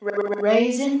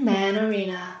Raisin Man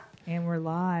Arena. And we're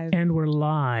live. And we're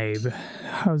live.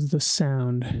 How's the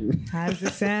sound? How's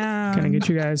the sound? Can I get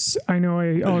you guys? I know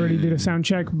I already did a sound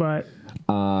check, but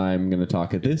I'm going to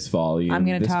talk at this volume. I'm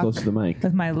going to talk close to the mic.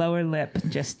 with my lower lip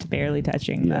just barely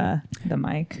touching the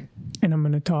mic. and I'm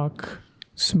gonna talk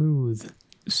smooth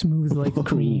like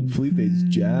cream, Felipe's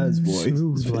jazz voice.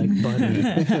 smooth like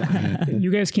butter.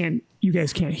 You guys can't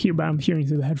hear, but I'm hearing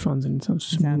through the headphones, and it sounds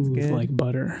smooth good. like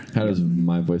butter. How does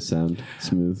my voice sound?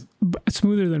 Smooth?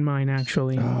 Smoother than mine,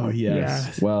 actually. Oh,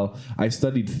 yes. Yeah. Well, I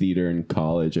studied theater in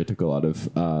college. I took a lot of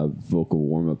vocal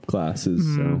warm-up classes,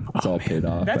 so it's all paid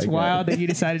off. That's wild that you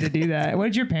decided to do that. What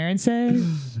did your parents say?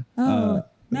 Oh,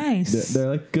 nice. They're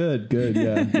like, good,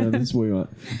 yeah. No, this is what we want.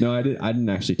 No, I didn't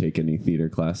actually take any theater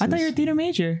classes. I thought you were a theater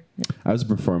major. I was a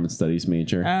performance studies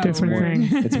major. Oh, Different weird.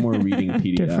 thing. It's more reading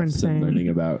Different PDFs thing. and learning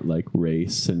about like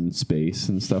race and space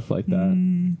and stuff like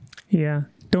that. Yeah.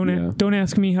 Yeah. Don't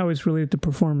ask me how it's related to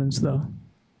performance, though.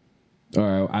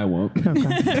 Or I won't.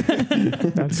 Okay.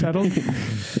 That's settled.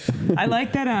 I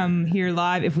like that here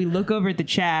live, if we look over at the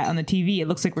chat on the TV, it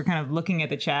looks like we're kind of looking at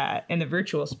the chat in the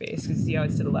virtual space because see how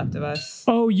it's to the left of us.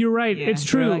 Oh, you're right. Yeah. It's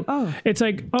We're true. like, oh. It's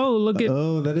like, oh, look at.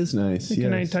 Oh, that is nice.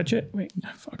 Can I yes. touch it? Wait,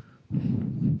 fuck.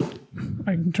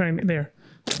 I can try and there.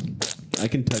 I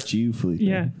can touch you, Felipe.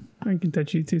 Yeah, I can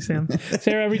touch you too, Sam.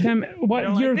 Sarah, every time what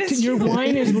don't like your this. your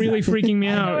wine is really freaking me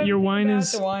out. Your wine About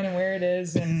is the wine and where it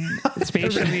is and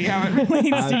spatially how it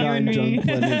relates I've to you gotten and me. drunk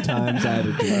plenty of times. I had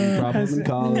a drinking problem in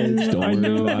college. Don't I worry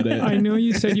know. about it. I know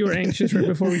you said you were anxious right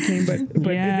before we came, but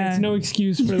Yeah. it's no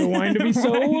excuse for the wine to be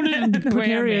so The way I'm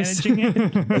precarious. managing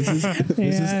it. This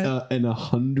is Yeah. an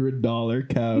 $100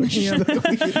 couch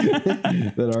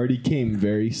that already came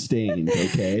very stained.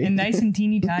 Okay. And nice and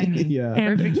teeny tiny. Yeah.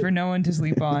 Perfect for no one to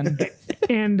sleep on.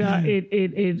 And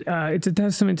it's a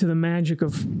testament to the magic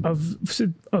of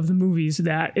the movies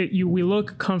that we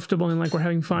look comfortable and like we're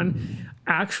having fun.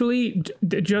 Actually,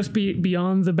 just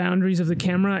beyond the boundaries of the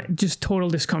camera, just total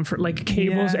discomfort. Like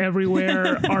cables Yeah.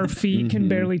 everywhere. Our feet can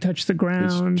barely touch the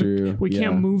ground. true. We Yeah.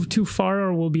 can't move too far,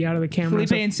 or we'll be out of the camera. Felipe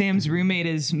So- and Sam's roommate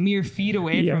is mere feet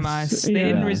away Yes. from us. They Yeah.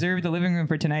 didn't reserve the living room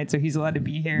for tonight, so he's allowed to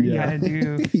be here and Yeah. gotta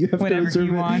do You have to whatever reserve he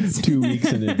it wants. 2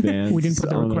 weeks in advance. We didn't put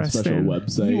the on request a special in.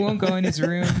 website. He won't go in his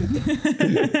room.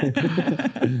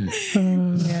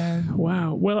 Yeah.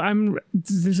 Wow. Well,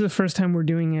 this is the first time we're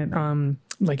doing it,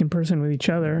 like in person with each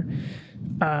other.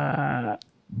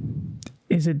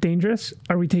 Is it dangerous?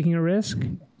 Are we taking a risk?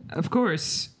 Of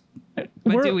course. But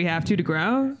We're- do we have to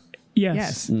grow?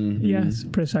 Yes. Yes. Yes,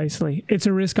 precisely. It's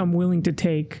a risk I'm willing to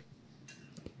take.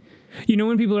 You know,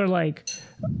 when people are like,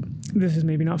 this is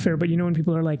maybe not fair, but you know, when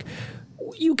people are like,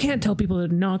 you can't tell people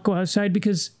to not go outside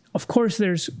because, of course,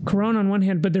 there's corona on one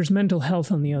hand, but there's mental health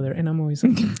on the other. And I'm always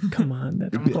like, come on,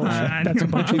 that's bullshit. That's a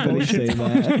bunch of Everybody say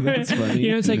bullshit. that. That's funny.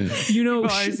 You know, it's like, you know,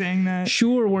 People are saying that.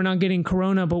 sure, we're not getting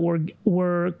corona, but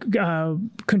we're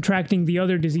contracting the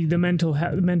other disease, the mental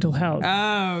health.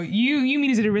 Oh, you mean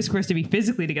is it a risk for us to be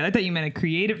physically together? I thought you meant a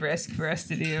creative risk for us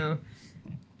to do.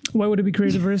 Why would it be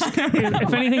creative risk?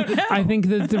 If anything, I think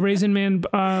that the Raisin Man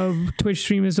Twitch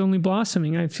stream is only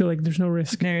blossoming. I feel like there's no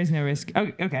risk. There is no risk. Oh,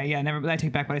 okay, yeah, never. I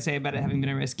take back what I say about it having been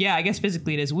a risk. Yeah, I guess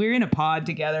physically it is. We're in a pod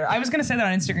together. I was gonna say that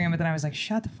on Instagram, but then I was like,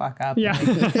 shut the fuck up. Yeah.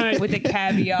 Like, with the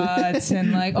caveats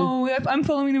and like, oh, I'm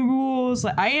following the rules.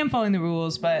 Like, I am following the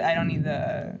rules, but I don't need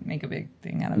to make a big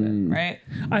thing out of it, right?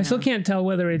 I still can't tell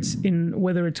whether it's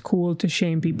cool to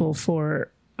shame people for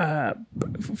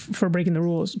breaking the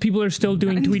rules. People are still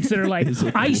doing tweets that are like,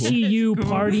 I see you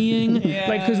partying. Yeah.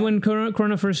 Like, because when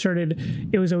Corona first started,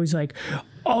 it was always like,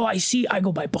 oh, I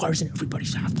go by bars and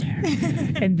everybody's out there.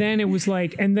 And then it was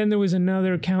like, and then there was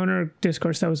another counter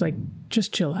discourse that was like,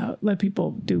 just chill out. Let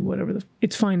people do whatever.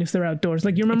 It's fine if they're outdoors.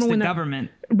 Like, you remember It's when the that, government.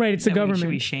 right, it's the that we should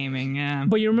government. be shaming, yeah.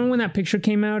 But you remember when that picture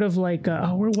came out of like, where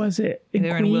was it? They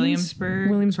were in Queens?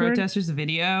 Williamsburg. Protesters, the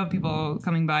video, people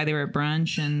coming by, they were at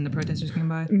brunch and the protesters came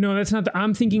by. No, that's not.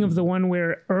 I'm thinking of the one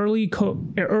where early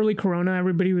Corona,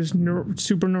 everybody was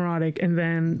super neurotic, and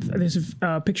then this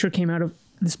picture came out of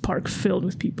this park filled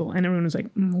with people, and everyone was like,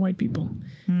 white people.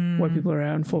 White people are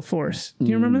out in full force. Do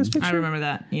you remember this picture? I remember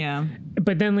that, yeah.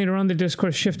 But then later on, the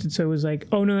discourse shifted, so it was like,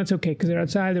 oh no, that's okay because they're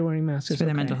outside, they're wearing masks. For their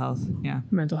okay. mental health, yeah.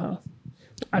 Mental health.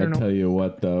 I I don't know. tell you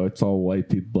what, though, it's all white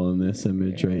people in this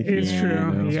image right here. It's Yeah, true.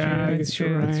 you know? Yeah, I It's guess true,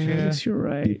 you're right. it's true. I guess you're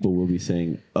right. People will be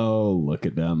saying, "Oh, look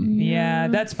at them." Yeah,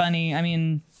 that's funny. I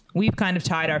mean, we've kind of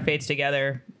tied our fates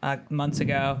together months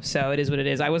ago, so it is what it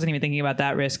is. I wasn't even thinking about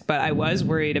that risk, but I was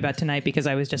worried about tonight because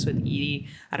I was just with Edie.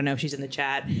 I don't know if she's in the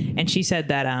chat, and she said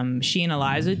that she and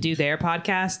Eliza do their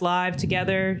podcast live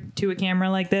together to a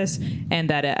camera like this, and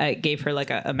that it gave her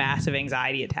like a massive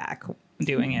anxiety attack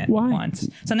doing it Why? once.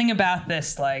 Something about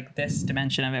this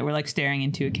dimension of it. We're like staring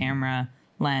into a camera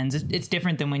lens. It's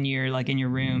different than when you're like in your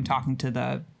room talking to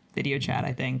the video chat,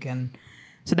 I think, and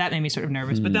so that made me sort of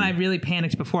nervous. But then I really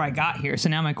panicked before I got here, so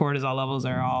now my cortisol levels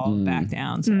are all back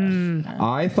down. So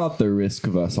I thought the risk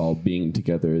of us all being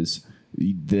together is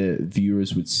the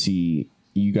viewers would see.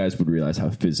 You guys would realize how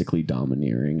physically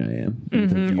domineering I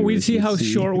am. We'd see how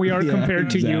short we are compared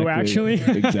to you, actually.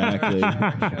 Exactly.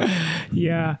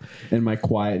 Yeah. And my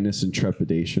quietness and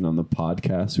trepidation on the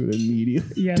podcast would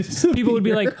immediately. Yes. People would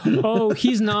be like, "Oh,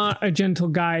 he's not a gentle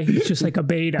guy. He's just like a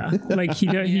beta. Like he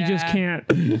just can't.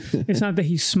 It's not that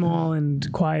he's small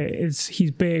and quiet.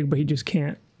 He's big, but he just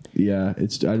can't." Yeah,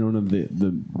 it's. I don't have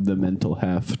the mental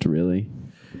heft really.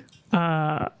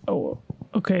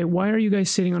 Okay, why are you guys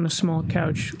sitting on a small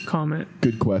couch? Comment.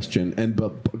 Good question.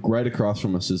 But right across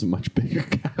from us is a much bigger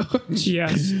couch.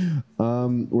 Yes.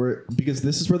 Because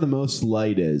this is where the most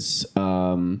light is.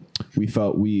 We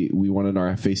felt we wanted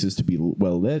our faces to be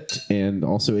well lit, and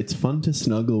also it's fun to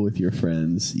snuggle with your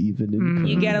friends, even in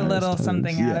you get a coronavirus little times.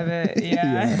 something out of it.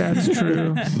 Yeah. That's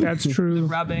true. That's true.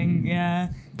 Rubbing.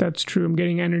 Yeah. That's true. I'm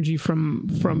getting energy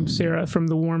from Sarah, from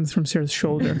the warmth from Sarah's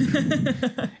shoulder,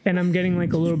 and I'm getting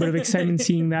like a little bit of excitement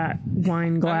seeing that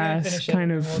wine glass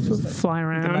kind of fly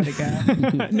around.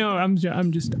 No, I'm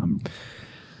just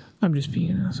being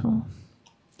an asshole.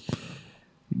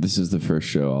 This is the first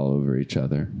show all over each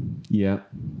other. Yeah.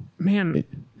 Man,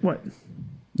 what?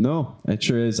 No, it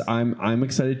sure is. I'm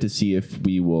excited to see if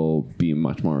we will be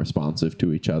much more responsive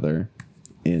to each other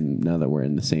now that we're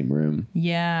in the same room.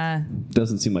 Yeah.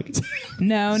 Doesn't seem like it's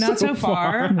No, not so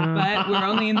far. But we're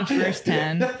only in the first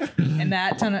 10. And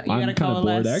that ton of, you I'm gotta kind of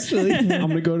bored, coalesce. actually. I'm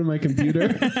gonna go to my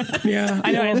computer. Yeah.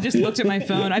 I know, I just looked at my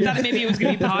phone. I thought maybe it was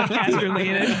going to be podcast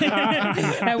related.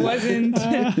 I wasn't.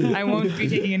 I won't be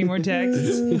taking any more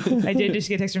texts. I did just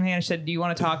get a text from Hannah. She said, "Do you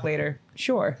want to talk later?"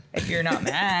 Sure, if you're not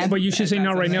mad. But you should say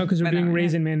not right now because we're doing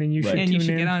Raisin Man, and you should and tune you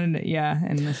should in. get on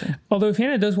and listen. Although if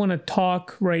Hannah does want to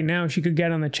talk right now, she could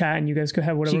get on the chat, and you guys could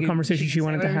have whatever conversation she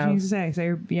wanted to have. She needs to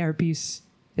say her piece.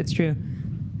 It's true.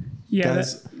 Yeah.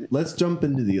 Guys, let's jump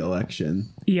into the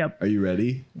election. Yep. Are you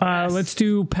ready? Let's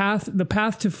do the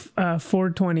path to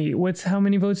 420. How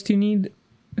many votes do you need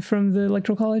from the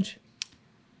Electoral College?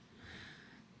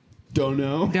 Don't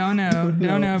know,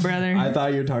 brother. I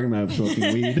thought you were talking about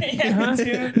smoking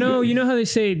weed. No, you know how they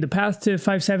say the path to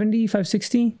 570,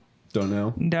 560? Don't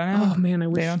know. Oh man, I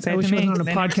wish I wasn't on a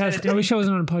podcast. I wish I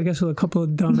wasn't on a podcast with a couple of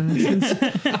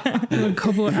dumbasses, a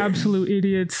couple of absolute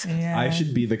idiots. Yeah. I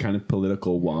should be the kind of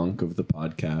political wonk of the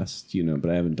podcast, but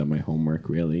I haven't done my homework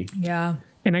really. Yeah.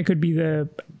 And I could be the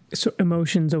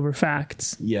emotions over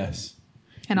facts. Yes.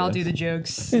 And I'll do the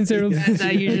jokes. And so, as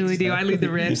I usually do. I lead the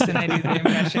riffs and I do the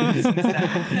impressions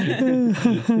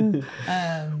and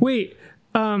stuff. Wait,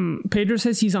 Pedro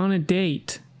says he's on a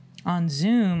date. On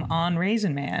Zoom, on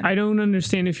Raisin Man. I don't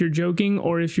understand if you're joking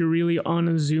or if you're really on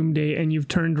a Zoom date and you've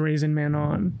turned Raisin Man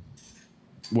on.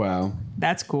 Wow.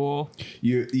 That's cool.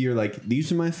 You're like,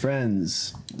 these are my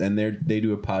friends, and they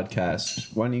do a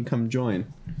podcast. Why don't you come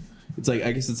join? It's like,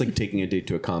 I guess it's like taking a date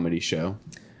to a comedy show.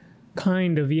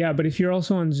 Kind of, yeah. But if you're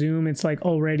also on Zoom, it's like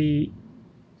already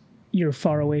you're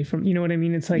far away from, you know what I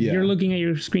mean? It's like you're looking at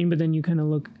your screen, but then you kind of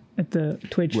look at the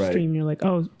Twitch stream and you're like,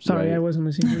 oh, sorry, I wasn't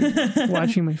listening.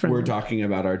 Watching my friend. We're talking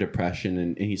about our depression,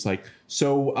 and he's like,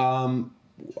 so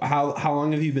how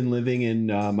long have you been living in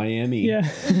Miami? Yeah.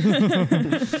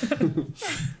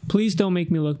 Please don't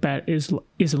make me look bad. Is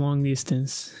long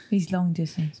distance. He's long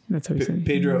distance. That's how he said.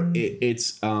 Pedro,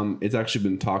 it's actually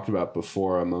been talked about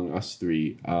before among us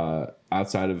three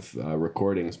outside of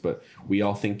recordings, but we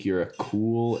all think you're a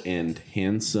cool and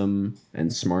handsome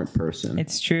and smart person.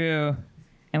 It's true.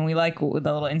 And we like the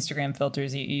little Instagram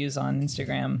filters you use on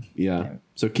Instagram. Yeah.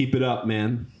 So keep it up,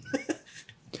 man.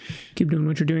 Keep doing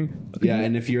what you're doing. Okay. Yeah,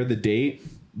 and if you're the date,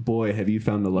 boy, have you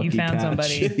found a lucky catch. You found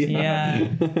somebody.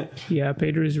 Yeah. Yeah,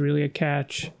 Pedro is really a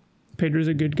catch. Pedro's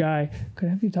a good guy. Could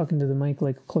I have you talking to the mic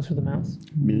like closer to the mouth?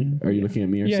 Me? Are you looking at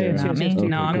me or Sarah? Yeah, Not me. Okay,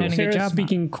 No, I'm doing a good Sarah's job.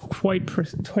 speaking quite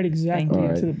exactly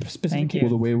Thank to you. the specific Thank you. case.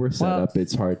 Well, the way we're set up,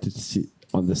 it's hard to see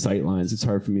on the sight lines. It's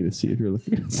hard for me to see if you're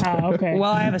looking at Okay.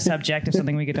 Well, I have a subject of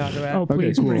something we could talk about. Oh,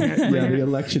 please okay, cool. bring it. Yeah, the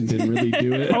election didn't really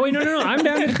do it. Oh wait, no. I'm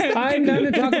down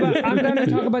to talk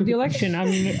about the election. I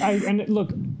mean, and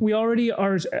look, we already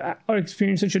are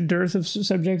experiencing such a dearth of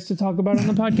subjects to talk about on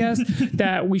the podcast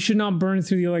that we should not burn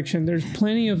through the election. There's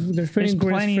plenty of grist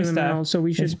for the mill, so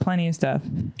we should. There's plenty of stuff.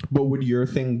 But would your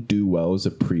thing do well as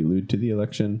a prelude to the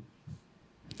election?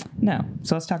 No.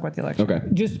 So let's talk about the election. Okay.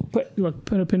 Just put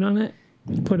a pin on it,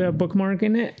 put a bookmark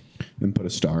in it, And put a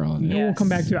star on and it. we'll come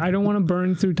back to it. I don't want to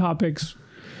burn through topics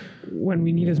when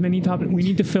we need as many topics, we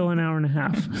need to fill an hour and a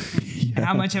half. And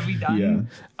how much have we done?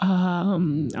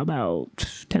 About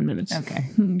 10 minutes. Okay.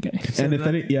 And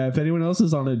if anyone else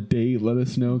is on a date, let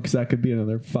us know, because that could be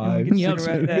another 5. Yep,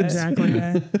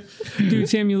 exactly. Dude,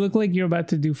 Sam, you look like you're about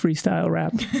to do freestyle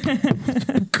rap.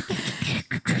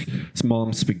 It's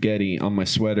mom spaghetti on my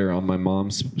sweater, on my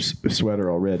mom's sweater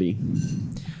already.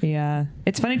 Yeah.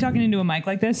 It's funny talking into a mic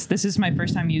like this. This is my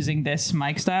first time using this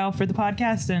mic style for the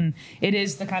podcast, and it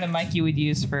is the kind of mic you would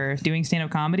use for doing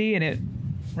stand-up comedy, and it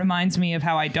reminds me of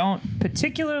how I don't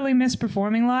particularly miss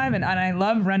performing live, and I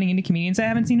love running into comedians I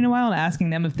haven't seen in a while and asking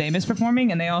them if they miss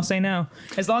performing, and they all say no.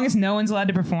 As long as no one's allowed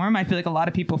to perform, I feel like a lot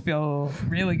of people feel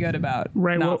really good about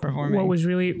not performing. What was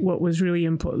really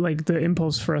the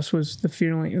impulse for us was the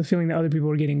feeling that other people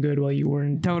were getting good while you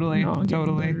weren't. Totally.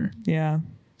 Better. Yeah.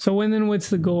 So what's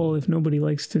the goal if nobody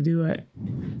likes to do it?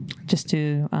 Just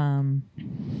to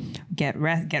get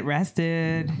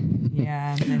rested.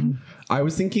 Yeah. I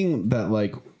was thinking that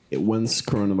like once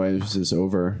coronavirus is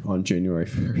over on January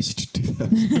 1st,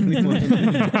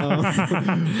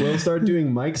 2021, we'll start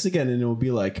doing mics again, and it'll be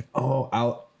like,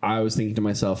 I was thinking to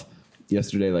myself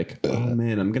yesterday, like, oh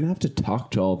man, I'm gonna have to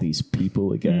talk to all these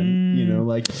people again. You know,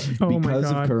 like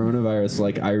because of coronavirus,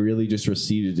 like I really just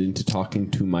receded into talking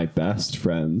to my best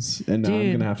friends, and now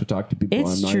I'm gonna have to talk to people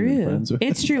I'm not even friends with.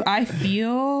 It's true. I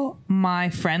feel my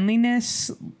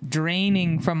friendliness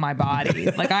draining from my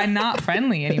body. Like I'm not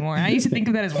friendly anymore. I used to think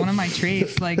of that as one of my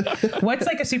traits. Like, what's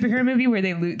like a superhero movie where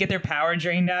they get their power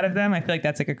drained out of them? I feel like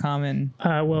that's like a common.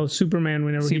 Superman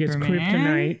whenever he gets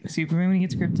kryptonite. Superman when he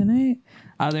gets kryptonite.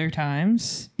 Other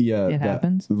times, it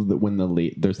happens. When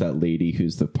there's that lady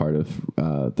who's the part of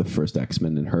the first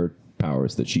X-Men, and her power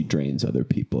is that she drains other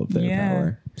people of their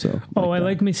power. So, I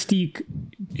like Mystique.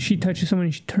 She touches someone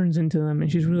and she turns into them,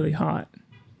 and she's really hot.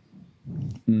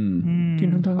 Do you know what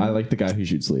I'm talking about? I like the guy who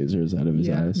shoots lasers out of his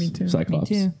eyes. Me too. Cyclops.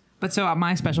 Me too. But so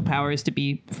my special power is to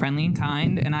be friendly and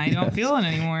kind, and I don't feel it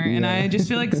anymore. And I just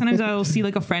feel like sometimes I will see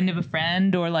like a friend of a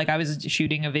friend, or like I was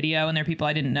shooting a video and there are people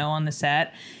I didn't know on the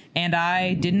set, and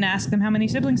I didn't ask them how many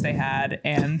siblings they had,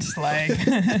 and like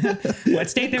what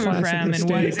state they were from, and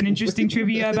what is an interesting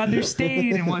trivia about their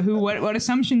state, and what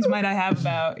assumptions might I have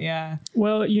about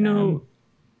Well, you know,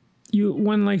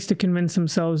 one likes to convince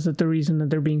themselves that the reason that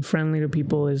they're being friendly to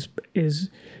people is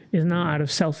not out of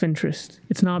self-interest.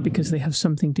 It's not because they have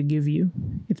something to give you.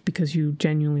 It's because you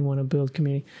genuinely want to build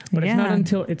community. But it's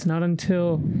not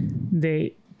until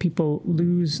people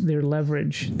lose their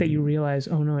leverage that you realize,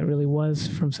 oh no, it really was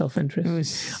from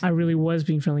self-interest. I really was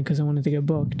being friendly because I wanted to get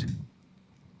booked.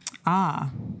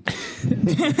 Am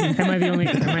I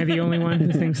the only one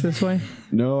who thinks this way?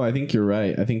 No, I think you're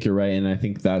right. And I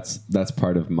think that's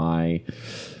part of my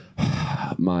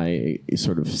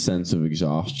sort of sense of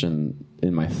exhaustion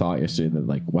in my thought yesterday, that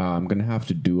like, wow, I'm gonna have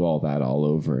to do all that all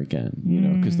over again, you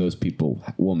know, because those people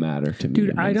will matter to me.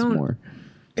 Dude,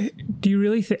 do you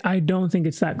really think? I don't think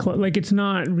it's that close. Like, it's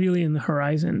not really in the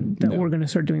horizon that we're going to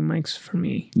start doing mics for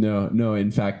me. No.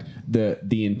 In fact,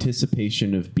 the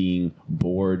anticipation of being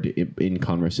bored in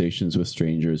conversations with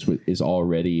strangers is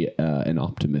already an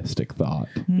optimistic thought.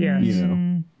 Yeah, you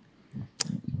know.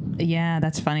 Yeah,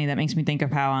 that's funny. That makes me think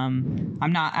of how I'm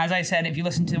not, as I said, if you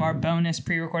listen to our bonus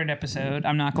pre-recorded episode,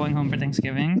 I'm not going home for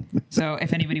Thanksgiving. So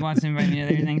if anybody wants to invite me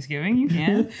to their Thanksgiving, you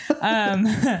can.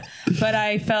 But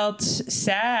I felt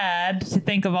sad to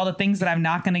think of all the things that I'm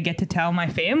not going to get to tell my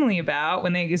family about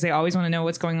because they always want to know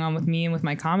what's going on with me and with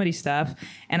my comedy stuff.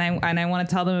 And I want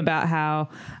to tell them about how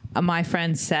my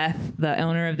friend Seth, the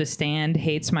owner of The Stand,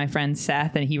 hates my friend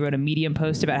Seth, and he wrote a Medium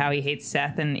post about how he hates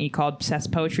Seth, and he called Seth's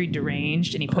poetry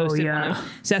deranged, and he posted one of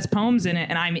Seth's poems in it,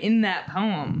 and I'm in that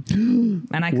poem.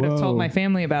 And I could have told my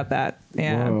family about that.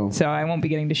 Yeah. Whoa. So I won't be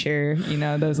getting to share,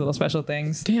 those little special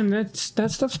things. Damn, that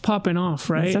stuff's popping off,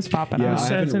 right? That stuff's popping off.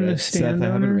 Seth and The Stand.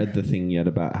 I haven't read the thing yet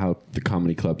about how the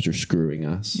comedy clubs are screwing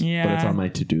us. Yeah. But it's on my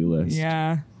to-do list.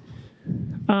 Yeah.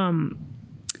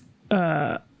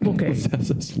 Okay.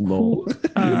 Lol.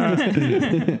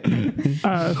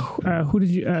 Who did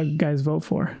you guys vote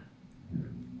for?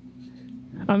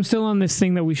 I'm still on this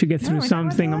thing that we should get through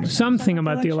something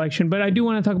about the election, but I do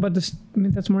want to talk about this. I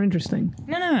mean, that's more interesting.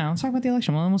 No. Let's talk about the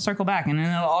election. Well, then we'll circle back, and then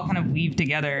it'll all kind of weave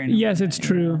together. Yes, it's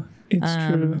true. It's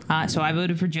true. So I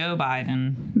voted for Joe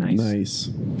Biden. Nice.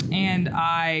 And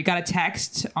I got a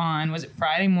text on, was it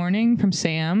Friday morning, from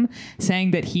Sam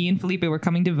saying that he and Felipe were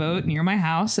coming to vote near my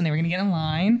house, and they were going to get in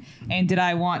line. And did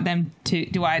I want them to?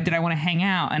 Did I want to hang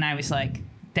out? And I was like,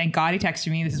 thank God he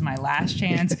texted me. This is my last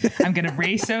chance. I'm going to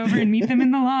race over and meet them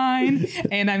in the line,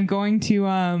 and I'm going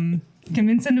to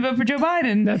convince them to vote for Joe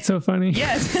Biden. That's so funny.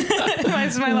 Yes,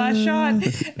 this is my last shot.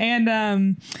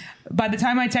 And by the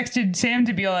time I texted Sam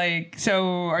to be like,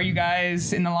 so are you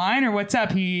guys in the line or what's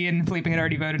up? He and Felipe had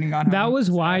already voted and gone home. That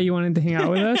was why you wanted to hang out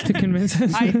with us, to convince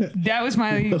us. That was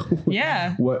my,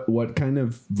 yeah. What kind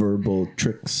of verbal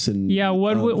tricks and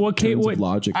what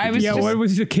logic? What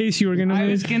was the case you were gonna make? I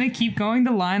was gonna keep going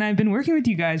the line. I've been working with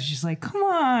you guys, just like, come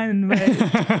on, but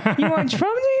you want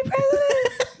Trump to be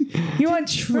president? You want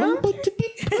Trump to be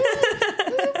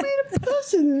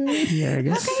president? Yeah, I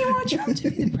guess. How can you want Trump to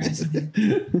be the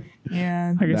president?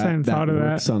 Yeah, I guess I hadn't thought of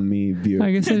that. Works on me, dear,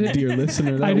 I guess dear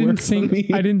listener. That I didn't works on me.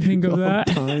 I didn't think of that.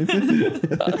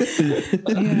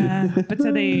 Yeah, but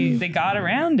so they got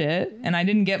around it, and I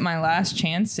didn't get my last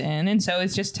chance in, and so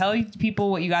it's just tell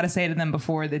people what you got to say to them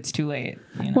before it's too late.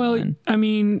 You know? Well, I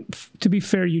mean, to be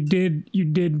fair, you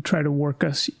did try to work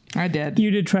us. I did.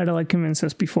 You did try to like convince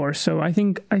us before, so I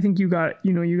think you got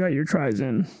your tries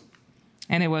in.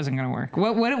 And it wasn't going to work.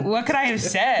 What could I have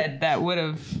said that would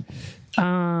have?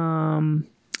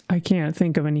 I can't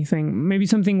think of anything. Maybe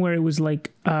something where it was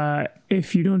like,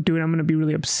 if you don't do it, I'm going to be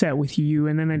really upset with you.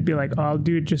 And then I'd be like, oh, I'll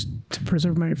do it just to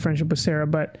preserve my friendship with Sarah.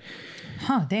 But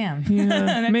Damn.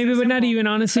 Yeah, maybe, but not even,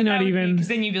 honestly, not even. Because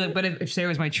then you'd be like, but if Sarah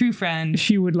was my true friend,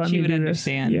 she would let me do this.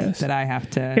 Understand that I have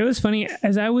to. It was funny.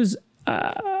 As I was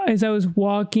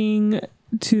walking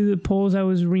to the polls, I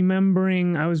was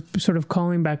remembering, I was sort of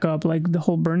calling back up like the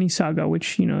whole Bernie saga,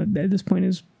 which, at this point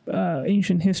is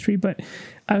ancient history, but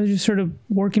I was just sort of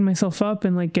working myself up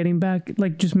and like getting back,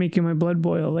 like just making my blood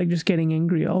boil, like just getting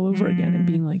angry all over again and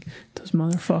being like, those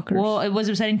motherfuckers. Well, it was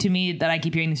upsetting to me that I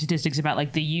keep hearing the statistics about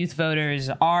like the youth voters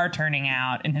are turning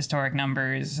out in historic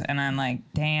numbers, and I'm like,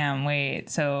 damn, wait,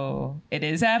 so it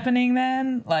is happening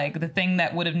then? Like the thing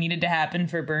that would have needed to happen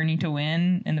for Bernie to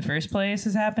win in the first place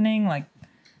is happening? Like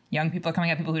young people are coming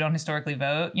out, people who don't historically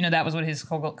vote. That was what his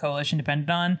coalition depended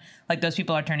on. Like, those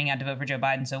people are turning out to vote for Joe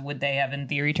Biden. So would they have, in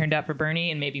theory, turned out for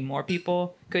Bernie and maybe more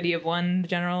people? Could he have won the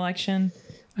general election?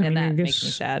 And that makes me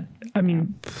sad. I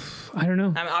mean, I don't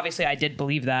know. Obviously, I did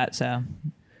believe that, so.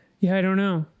 Yeah, I don't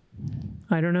know.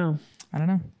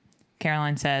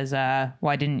 Caroline says,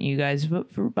 why didn't you guys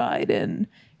vote for Biden?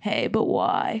 Hey, but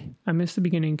why? I missed the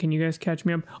beginning. Can you guys catch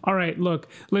me up? All right, look,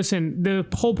 listen, the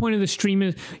whole point of the stream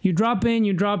is you drop in,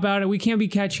 you drop out. We can't be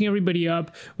catching everybody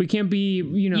up. We can't be,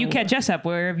 You catch us up.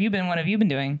 Where have you been? What have you been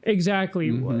doing?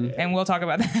 Exactly. Mm-hmm. And we'll talk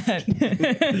about that.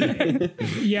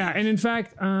 Yeah, and in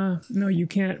fact, no, you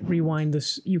can't rewind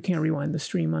this. You can't rewind the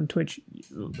stream on Twitch.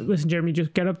 Listen, Jeremy,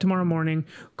 just get up tomorrow morning,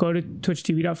 go to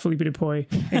twitch.tv.felipedepoy,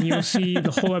 and you'll see the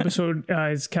whole episode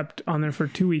is kept on there for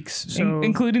 2 weeks. So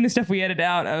including the stuff we edit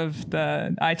out of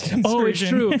the iTunes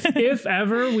version. It's true. If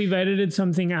ever we've edited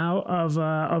something out of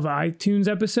iTunes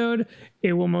episode,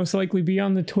 it will most likely be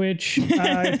on the Twitch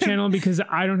channel, because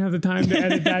I don't have the time to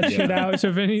edit that shit out.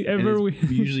 So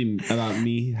if usually about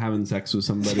me having sex with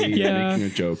somebody, making a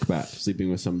joke about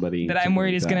sleeping with somebody that I'm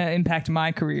worried is going to impact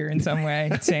my career in some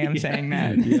way. Sam saying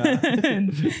that.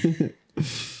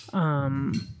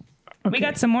 Okay. We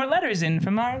got some more letters in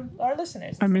from our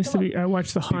listeners. I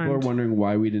watched The Hunt. People are wondering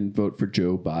why we didn't vote for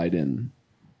Joe Biden.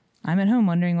 I'm at home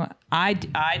wondering what I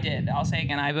did. I'll say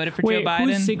again, I voted for Joe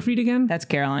Biden. Who's Siegfried again? That's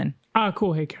Caroline. Ah,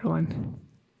 cool. Hey, Caroline.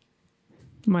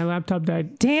 My laptop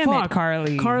died. Damn it,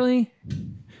 Carly. Carly.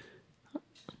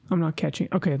 I'm not catching.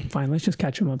 Okay, fine. Let's just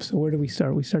catch them up. So where do we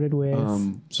start? We started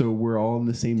with. So we're all in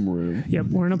the same room. Yep,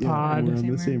 we're in a pod. We're in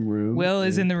the same room. Will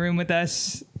is in the room with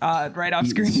us, right off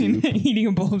screen, eating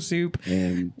a bowl of soup.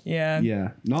 And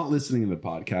not listening to the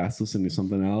podcast, listening to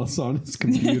something else on his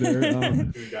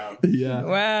computer. Yeah,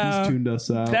 wow, he's tuned us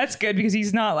out. That's good because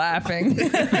he's not laughing. So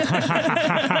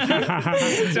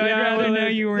I'd rather know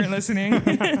you weren't listening.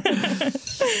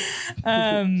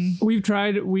 We've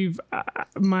tried.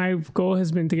 My goal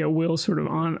has been to get Will sort of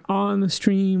on the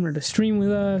stream, or to stream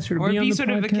with us, or to be on the sort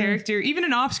podcast. of a character, even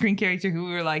an off-screen character who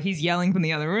were like he's yelling from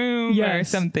the other room or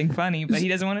something funny, but he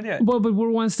doesn't want to do it. Well, but we're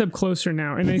one step closer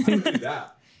now, and I think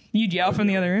you'd yell from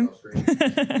the other room.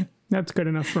 That's good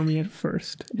enough for me at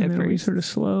first, and then we sort of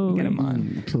slowly get him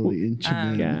on. Totally inch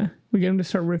him in. Yeah, we get him to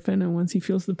start riffing, and once he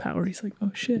feels the power, he's like, "Oh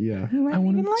shit!" Yeah, I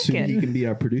want to like soon it. He can be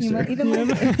our producer. He might even like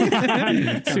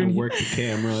it. Soon work the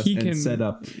camera and set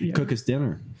up, cook us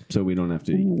dinner, so we don't have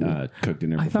to cook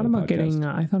dinner. I thought about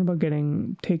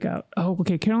getting takeout. Oh,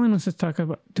 okay. Caroline wants to talk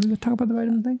about. Do we talk about the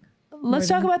Biden thing? Let's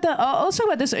talk about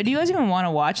this. Do you guys even want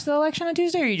to watch the election on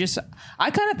Tuesday, or you just?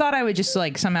 I kind of thought I would just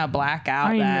like somehow black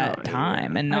out that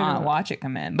time and not watch it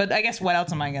come in. But I guess what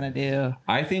else am I gonna do?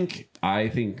 I think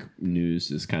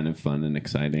news is kind of fun and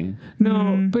exciting.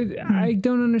 No, but I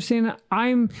don't understand.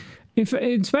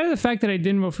 in spite of the fact that I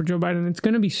didn't vote for Joe Biden, it's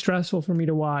going to be stressful for me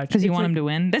to watch. Because you want him to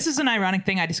win? This is an ironic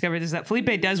thing I discovered, is that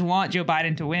Felipe does want Joe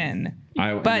Biden to win.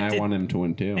 I want him to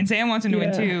win too. And Sam wants him to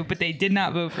win too, but they did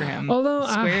not vote for him. Although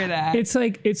swear that.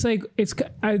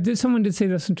 Someone did say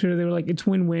this on Twitter. They were like, it's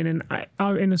win-win. And I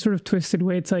in a sort of twisted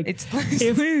way, it's like, it's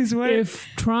lose.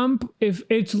 If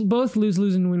it's both lose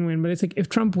and win-win, but it's like, if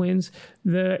Trump wins,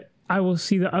 I will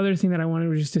see the other thing that I wanted,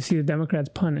 was just to see the Democrats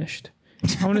punished.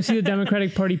 I want to see the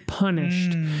Democratic Party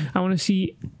punished. I want to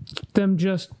see them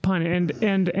just punished.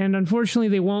 And unfortunately,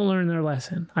 they won't learn their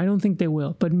lesson. I don't think they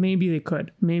will, but maybe they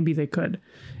could.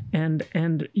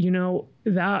 And you know,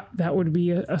 that would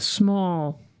be a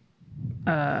small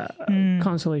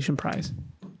consolation prize.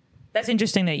 That's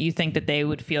interesting that you think that they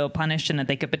would feel punished and that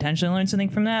they could potentially learn something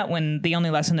from that, when the only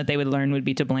lesson that they would learn would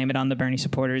be to blame it on the Bernie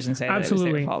supporters and say that it was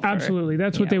their fault. Absolutely.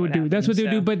 That's what they would do. That's what they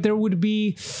would do. But there would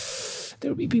be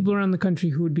people around the country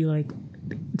who would be like,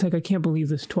 it's like, I can't believe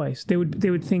this twice. They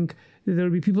would think that there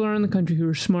would be people around the country who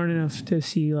are smart enough to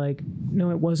see, like, no,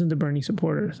 it wasn't the Bernie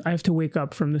supporters. I have to wake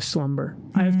up from this slumber.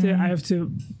 I have to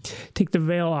take the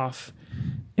veil off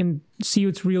and see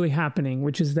what's really happening,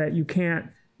 which is that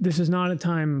this is not a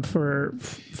time for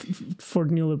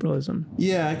neoliberalism.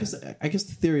 Yeah, I guess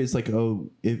the theory is like,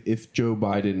 if Joe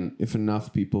Biden, if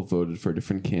enough people voted for a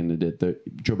different candidate,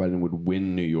 that Joe Biden would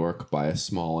win New York by a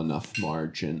small enough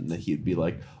margin that he'd be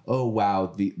like, oh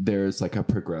wow, there's like a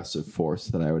progressive force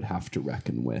that I would have to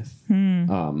reckon with.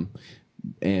 And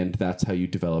that's how you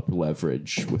develop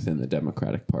leverage within the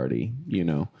Democratic Party, you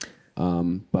know.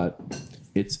 But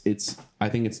I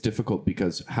think it's difficult,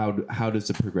 because how does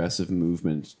a progressive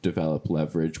movement develop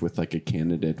leverage with like a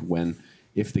candidate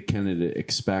if the candidate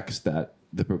expects that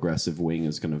the progressive wing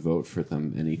is going to vote for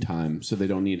them anytime, so they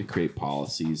don't need to create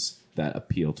policies that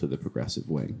appeal to the progressive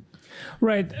wing.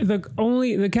 Right.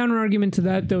 The counter argument to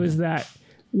that, though, is that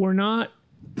we're not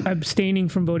abstaining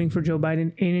from voting for Joe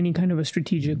Biden in any kind of a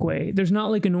strategic way. There's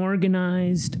not like an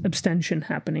organized abstention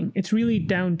happening. It's really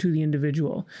down to the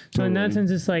individual. So in that sense,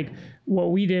 it's like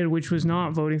what we did, which was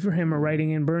not voting for him or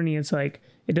writing in Bernie. It's like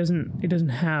it doesn't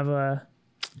have a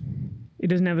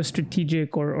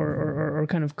strategic or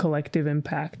kind of collective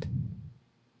impact.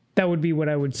 That would be what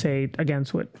I would say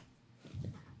against what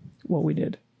we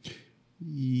did.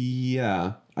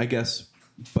 Yeah, I guess,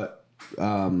 but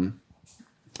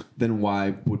then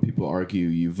why would people argue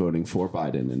you voting for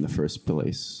Biden in the first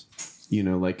place? You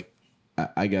know, like,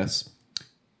 I guess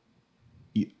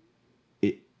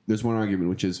there's one argument,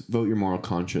 which is vote your moral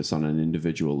conscience on an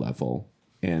individual level,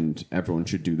 and everyone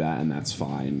should do that, and that's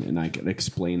fine. And I can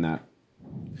explain that.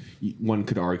 I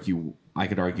could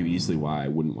argue easily why I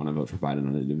wouldn't want to vote for Biden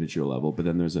on an individual level. But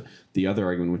then there's the other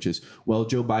argument, which is, well,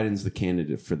 Joe Biden's the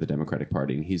candidate for the Democratic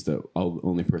Party, and he's the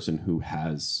only person who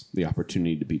has the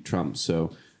opportunity to beat Trump.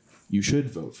 So you should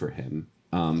vote for him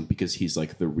because he's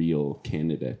like the real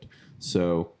candidate.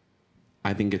 So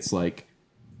I think it's like,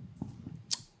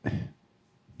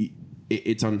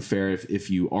 it's unfair if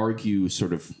you argue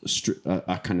sort of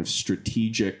a kind of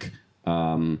strategically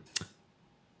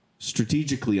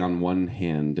on one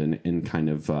hand and kind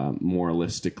of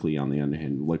moralistically on the other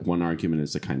hand. Like, one argument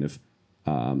is a kind of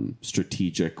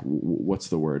strategic, what's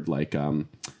the word, like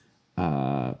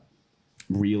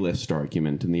realist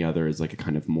argument, and the other is like a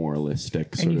kind of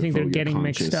moralistic sort and you of think they're getting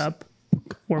mixed up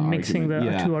or mixing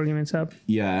the two arguments up?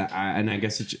 Yeah, and I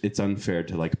guess it's unfair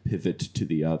to like pivot to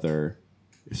the other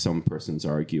if some person's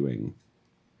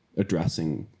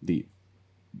addressing the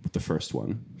first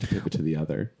one, to pivot to the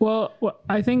other. Well,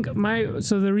 I think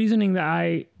the reasoning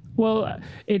I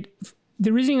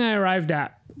arrived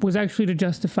at was actually to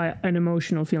justify an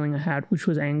emotional feeling I had, which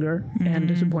was anger and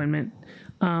disappointment.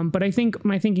 But I think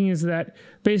my thinking is that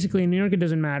basically in New York, it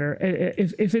doesn't matter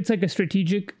if it's like a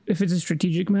strategic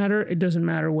matter. It doesn't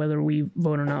matter whether we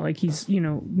vote or not. Like,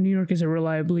 New York is a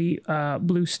reliably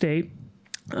blue state.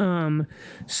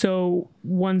 So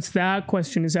once that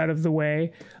question is out of the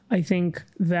way, I think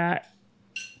that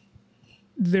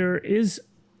there is,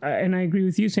 and I agree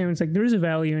with you, Sam. It's like there is a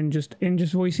value in just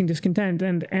voicing discontent,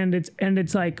 and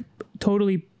it's like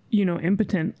totally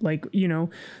impotent. Like,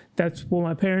 that's what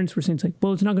my parents were saying. It's like,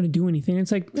 well, it's not going to do anything.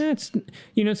 It's like, it's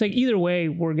like either way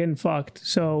we're getting fucked.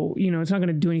 So, it's not going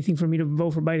to do anything for me to vote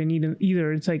for Biden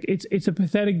either. It's like, it's a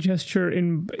pathetic gesture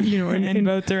in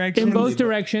both directions. In both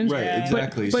directions. Right,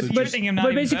 exactly. But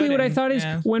basically what I thought is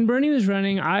when Bernie was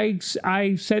running, I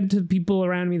said to people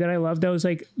around me that I loved, I was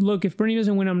like, look, if Bernie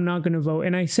doesn't win, I'm not going to vote.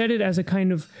 And I said it as a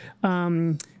kind of,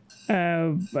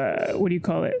 what do you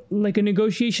call it? Like a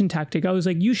negotiation tactic. I was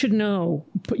like, you should know,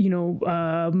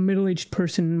 middle-aged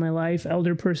person in my life,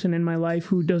 elder person in my life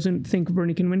who doesn't think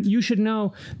Bernie can win. You should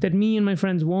know that me and my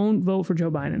friends won't vote for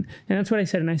Joe Biden. And that's what I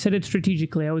said. And I said it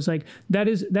strategically. I was like,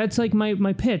 that's like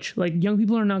my pitch. Like, young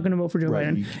people are not going to vote for Joe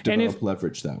Biden. You develop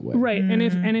leverage that way. Right. And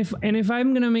if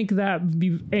I'm going to make that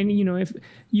be, and if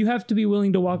you have to be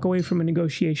willing to walk away from a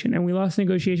negotiation, and we lost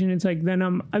negotiation, it's like, then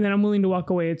I'm willing to walk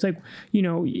away. It's like,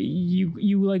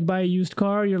 you like buy a used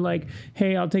car, you're like,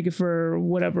 hey, I'll take it for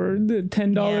whatever,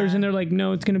 $10, and they're like,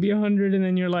 no, it's going to be $100, and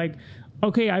then you're like,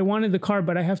 okay, I wanted the car,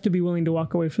 but I have to be willing to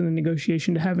walk away from the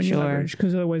negotiation to have any leverage,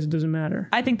 because otherwise it doesn't matter.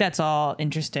 I think that's all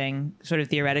interesting, sort of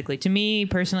theoretically. To me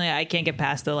personally, I can't get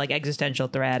past the existential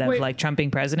threat of Trump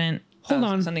being president. Hold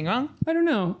on, something wrong? I don't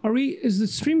know. Is the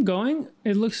stream going?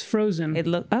 It looks frozen.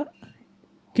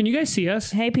 Can you guys see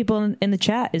us? Hey, people in the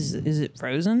chat, is it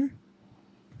frozen?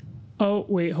 Oh,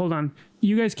 wait, hold on.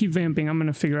 You guys keep vamping. I'm going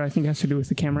to figure I think it has to do with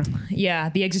the camera. Yeah,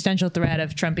 the existential threat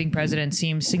of Trump being president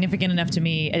seems significant enough to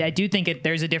me. I do think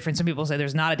there's a difference. Some people say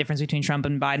there's not a difference between Trump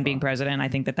and Biden being president. I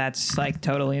think that's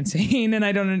totally insane, and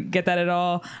I don't get that at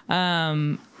all.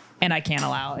 And I can't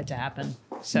allow it to happen.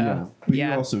 So, But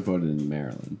you also voted in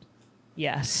Maryland.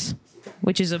 Yes.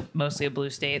 Which is mostly a blue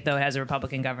state, though it has a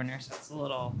Republican governor, so it's a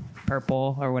little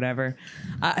purple or whatever.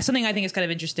 Something I think is kind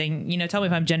of interesting, tell me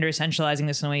if I'm gender essentializing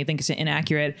this in a way you think is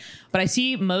inaccurate, but I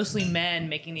see mostly men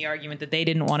making the argument that they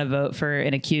didn't want to vote for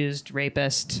an accused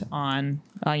rapist on,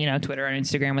 Twitter or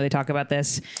Instagram where they talk about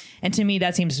this. And to me,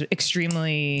 that seems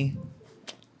extremely...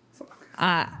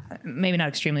 maybe not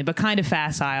extremely, but kind of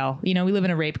facile. We live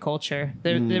in a rape culture.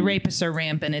 The rapists are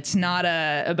rampant. It's not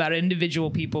about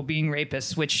individual people being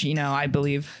rapists, which, I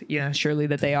believe, surely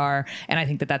that they are. And I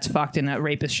think that that's fucked and that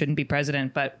rapists shouldn't be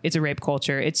president, but it's a rape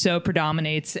culture. It so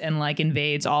predominates and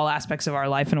invades all aspects of our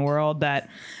life and world that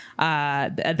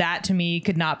that to me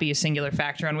could not be a singular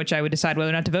factor on which I would decide whether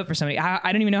or not to vote for somebody.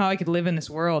 I don't even know how I could live in this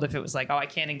world if it was I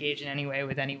can't engage in any way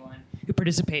with anyone who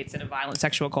participates in a violent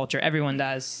sexual culture. Everyone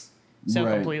does. So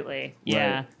completely.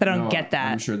 Yeah. Right. But I don't get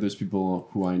that. I'm sure there's people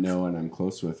who I know and I'm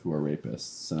close with who are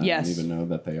rapists. And I don't even know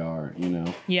that they are,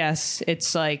 Yes. It's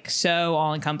so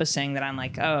all encompassing that I'm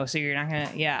like, oh, so you're not going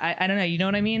to, I don't know. You know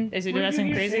what I mean? Does that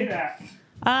seem crazy?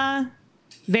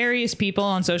 Various people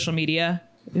on social media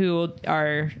who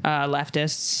are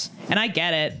leftists, and I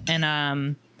get it.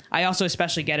 And I also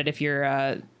especially get it if you're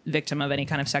a victim of any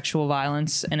kind of sexual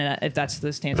violence, and if that's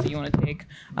the stance that you want to take.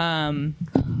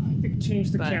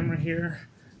 Change the camera here.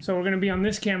 So we're going to be on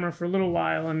this camera for a little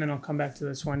while, and then I'll come back to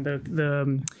this one.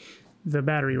 The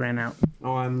battery ran out.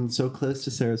 Oh, I'm so close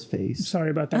to Sarah's face. Sorry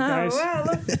about that, guys. Wow,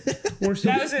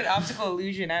 that was an optical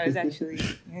illusion. I was actually...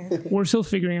 We're still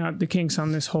figuring out the kinks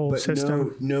on this whole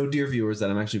system. No, dear viewers, that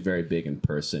I'm actually very big in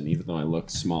person, even though I look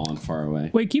small and far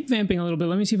away. Wait, keep vamping a little bit.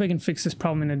 Let me see if I can fix this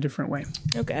problem in a different way.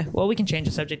 Okay. Well, we can change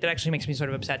the subject. That actually makes me sort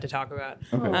of upset to talk about.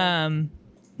 Okay.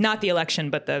 Not the election,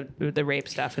 but the rape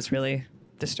stuff is really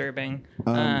disturbing.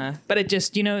 But it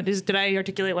just, did I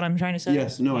articulate what I'm trying to say?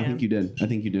 Yes. No, I think you did. I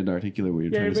think you did articulate what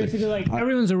you're trying to say. Basically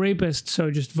everyone's a rapist,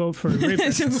 so just vote for a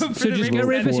rapist. so just get a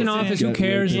rapist in office. Who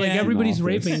cares? Everybody's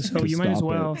raping, so you might as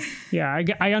well. Yeah,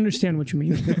 I understand what you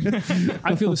mean.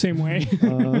 I feel the same way.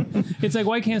 It's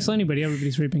why cancel anybody?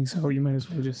 Everybody's raping, so you might as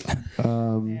well just...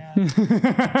 Damn,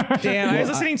 I was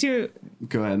listening to...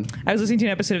 Go ahead. I was listening to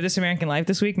an episode of This American Life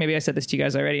this week. Maybe I said this to you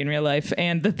guys already in real life.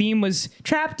 And the theme was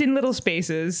trapped in little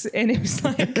spaces. And it was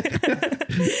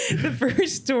the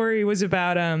first story was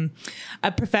about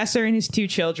a professor and his two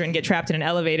children get trapped in an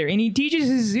elevator. And he teaches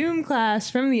his Zoom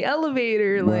class from the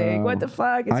elevator. What the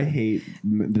fuck? I hate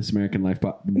This American Life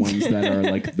ones that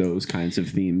are those kinds of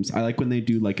themes. I like when they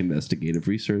do investigative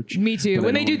research. Me too.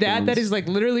 When they do that is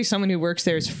literally someone who works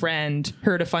there's friend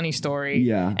heard a funny story.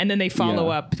 Yeah. And then they follow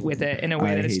up with it in a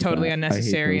way that is totally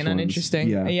unnecessary and uninteresting.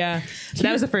 Yeah. So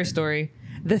that was the first story.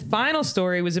 The final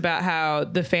story was about how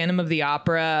the Phantom of the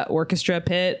Opera orchestra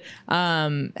pit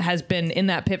has been in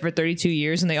that pit for 32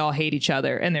 years, and they all hate each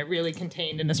other, and they're really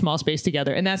contained in a small space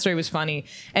together. And that story was funny.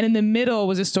 And in the middle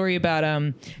was a story about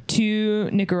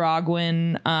two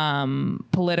Nicaraguan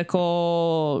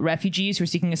political refugees who were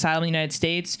seeking asylum in the United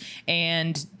States,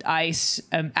 and ICE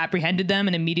apprehended them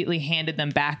and immediately handed them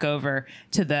back over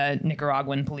to the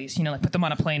Nicaraguan police. Put them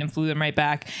on a plane and flew them right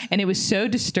back. And it was so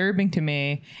disturbing to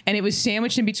me, and it was sandwiched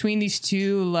sandwiched in between these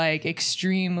two like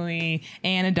extremely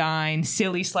anodyne,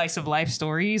 silly slice of life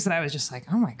stories that I was just like,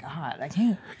 oh my God, I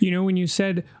can't. You know, when you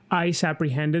said ICE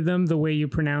apprehended them, the way you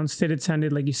pronounced it, it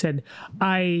sounded like you said,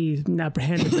 I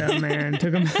apprehended them, man.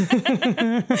 Took them.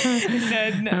 I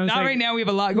said, not like, right now. We have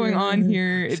a lot going on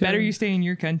here. It's better you stay in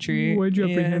your country. Why'd you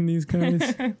apprehend these guys?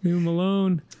 Leave them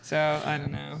alone. So, I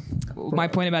don't know. My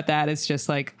point about that is just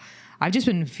like, I've just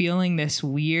been feeling this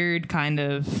weird kind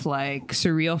of like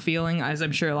surreal feeling, as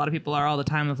I'm sure a lot of people are all the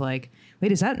time, of like,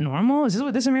 wait, is that normal? Is this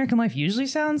what this American life usually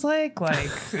sounds like? Like,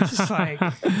 it's just like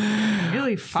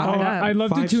really fucked up. I'd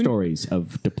love 5 to stories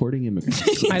of deporting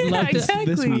immigrants. I'd love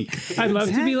exactly. This week. I'd love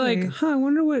to be like, I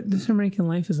wonder what this American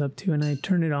life is up to. And I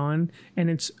turn it on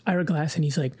and it's Ira Glass and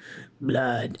he's like,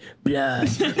 blood, blood,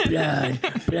 blood,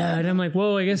 blood. I'm like,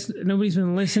 whoa, I guess nobody's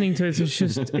been listening to it. So it's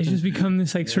just become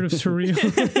this like sort of surreal.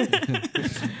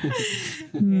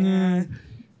 Yeah.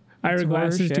 Ira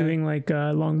Glass is doing like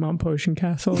Longmont Potion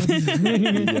Castle.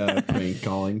 Prank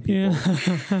calling people.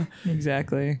 Yeah.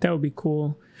 Exactly. That would be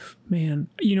cool. Man,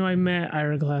 you know, I met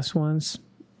Ira Glass once.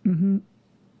 Mm-hmm.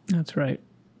 That's right.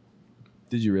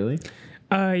 Did you really?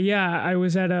 Yeah, I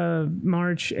was at a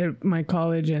march at my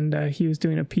college and he was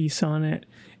doing a piece on it.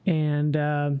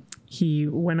 And he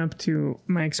went up to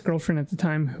my ex-girlfriend at the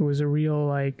time, who was a real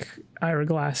like Ira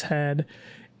Glass head.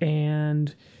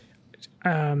 And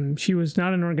she was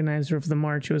not an organizer of the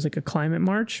march. It was like a climate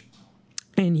march.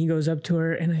 And he goes up to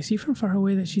her and I see from far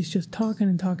away that she's just talking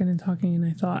and talking and talking. And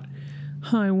I thought,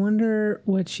 I wonder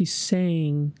what she's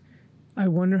saying. I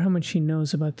wonder how much she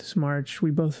knows about this march.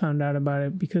 We both found out about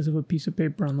it because of a piece of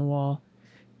paper on the wall.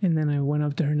 And then I went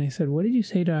up to her and I said, what did you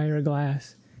say to Ira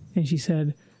Glass? And she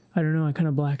said, I don't know. I kind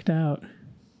of blacked out.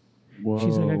 Whoa.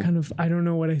 She's like, I don't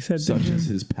know what I said. Such is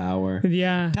his power.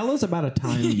 Yeah. Tell us about a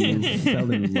time you fell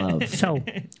in love. So,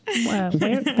 why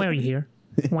are you here?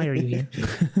 Why are you here?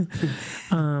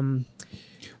 And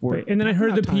then I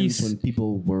heard the piece when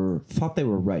people thought they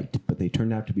were right, but they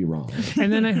turned out to be wrong.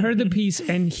 And then I heard the piece,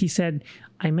 and he said,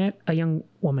 I met a young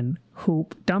woman who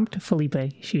dumped Felipe.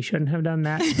 She shouldn't have done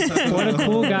that. What a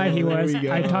cool guy he was.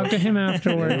 I talked to him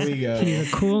afterwards. He's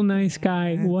a cool, nice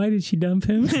guy. Why did she dump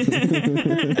him?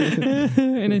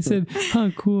 And I said,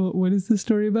 cool. What is this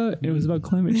story about? It was about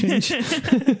climate change. I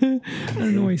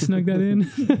don't know why he snuck that in.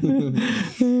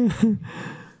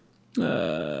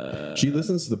 She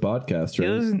listens to the podcast, right?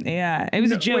 It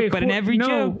was a joke, but in every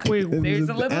joke, there's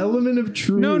a little element of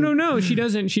truth. No, she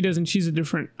doesn't. She's a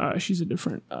different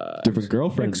different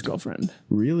girlfriend. Ex-girlfriend.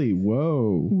 Really?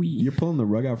 Whoa. You're pulling the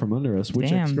rug out from under us. Which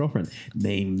Damn. ex-girlfriend?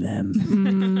 Name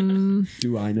them.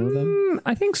 Do I know them?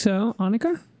 I think so.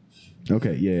 Annika?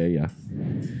 Okay, yeah.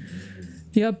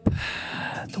 Yep.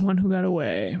 The one who got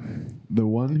away. The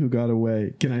one who got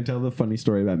away. Can I tell the funny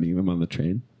story about meeting them on the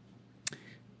train?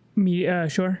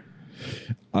 Sure.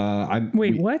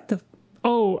 What?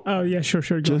 Oh, yeah, sure.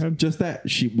 Go ahead. Just that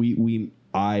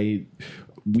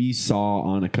we saw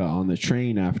Annika on the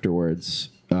train afterwards,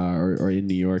 or in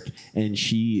New York, and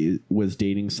she was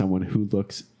dating someone who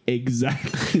looks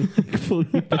exactly like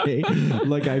Felipe.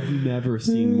 Like I've never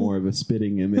seen more of a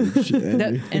spitting image.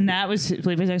 And that was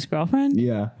Felipe's ex-girlfriend?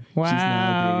 Yeah. Wow. She's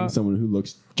now dating someone who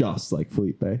looks just like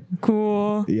Felipe.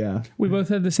 Cool. Yeah. We both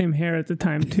had the same hair at the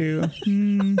time too.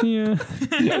 Yeah.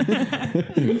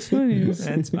 It's funny.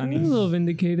 That's funny. A little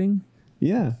vindicating.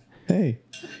 Yeah. Hey,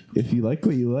 if you like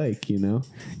what you like, you know.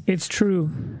 It's true.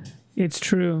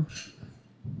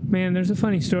 Man, there's a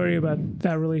funny story about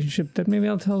that relationship that maybe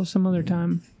I'll tell some other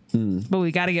time. But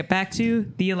we got to get back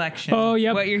to the election. Oh,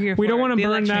 yeah. What you're here for. We don't want to the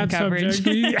burn that coverage.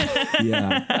 subject.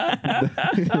 Yeah.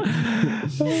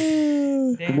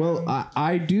 Well,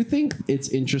 I do think it's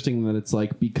interesting that it's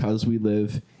like because we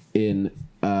live in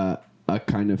a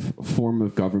kind of form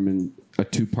of government, a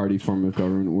two-party form of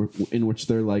government in which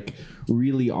there like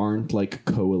really aren't like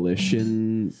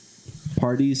coalition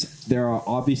parties. There are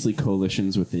obviously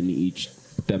coalitions within each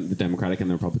the Democratic and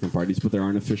the Republican parties, but there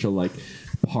aren't official like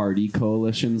party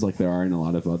coalitions like there are in a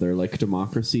lot of other like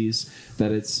democracies.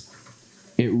 That it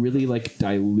really like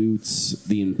dilutes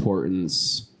the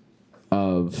importance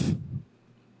of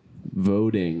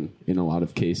voting in a lot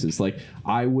of cases. Like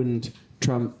I wouldn't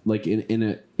Trump like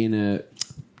in a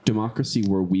democracy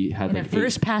where we had like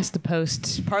first past the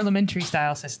post parliamentary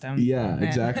style system. Yeah,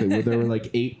 exactly. Where there were like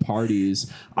 8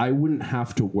 parties, I wouldn't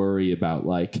have to worry about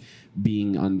like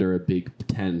being under a big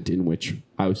tent in which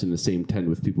I was in the same tent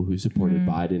with people who supported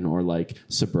Biden, or like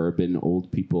suburban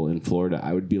old people in Florida,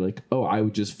 I would be like, oh, I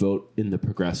would just vote in the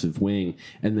progressive wing.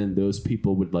 And then those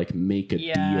people would like make a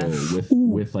deal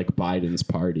with like Biden's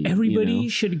party. Everybody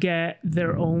should get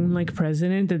their own like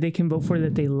president that they can vote for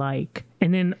that they like.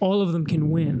 And then all of them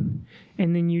can win.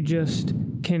 And then you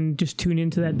can tune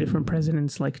into that different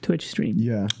president's like Twitch stream.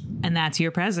 Yeah. And that's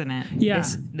your president. Yeah.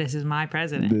 This is my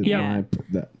president.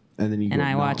 And then you and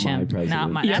I watch him.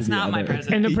 That's not my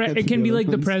president. And it can be like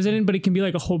the president, but it can be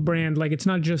like a whole brand. Like it's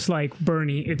not just like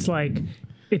Bernie. It's like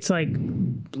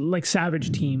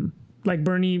Savage Team. Like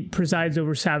Bernie presides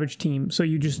over Savage Team, so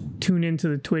you just tune into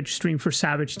the Twitch stream for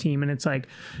Savage Team, and it's like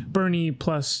Bernie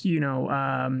plus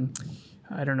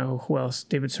I don't know who else,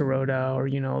 David Sirota, or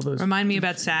those. Remind me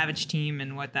about Savage Team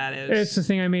and what that is. It's the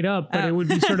thing I made up, but it would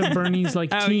be sort of Bernie's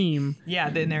like team. Yeah,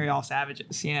 then they're all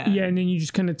savages. Yeah. Yeah, and then you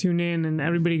just kind of tune in, and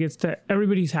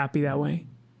everybody's happy that way.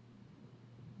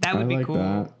 That would be cool.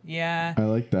 That. Yeah. I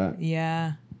like that.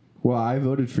 Yeah. Well, I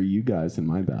voted for you guys in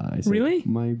my ballot. Really?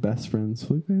 My best friend's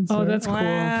Felipe and Sarah. Oh, that's cool.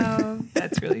 Wow.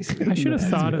 That's really sweet. I should have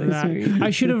thought of that. Sweet.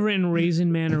 I should have written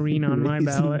Raisin Man Arena on my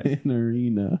ballot. Raisin Man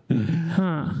Arena.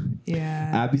 Huh. Yeah.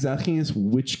 Abby's asking us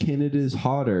which candidate is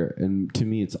hotter, and to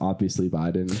me, it's obviously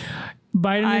Biden.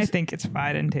 I think it's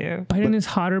Biden too. Biden is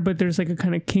hotter, but there's like a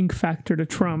kind of kink factor to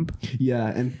Trump. Yeah,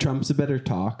 and Trump's a better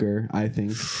talker, I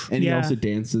think. And he also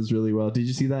dances really well. Did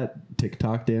you see that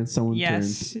TikTok dance? Someone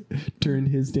turned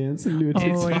his dance into a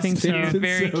TikTok I think so. It's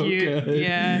very cute. Good.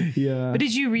 Yeah. Yeah. But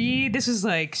did you read, this was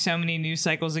like so many news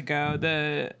cycles ago,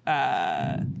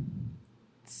 I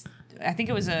think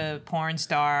it was a porn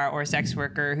star or a sex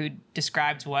worker who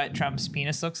describes what Trump's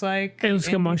penis looks like. It looks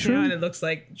like a mushroom? And it looks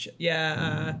like,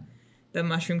 the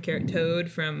mushroom carrot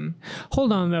toad from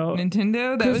Hold on though.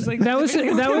 Nintendo. That was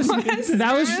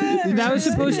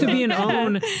supposed to be an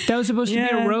own. That was supposed to be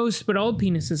a roast, but all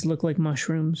penises look like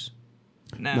mushrooms.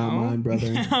 No. Not mine, brother.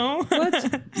 No.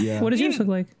 What? Yeah. What does yours look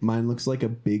like? Mine looks like a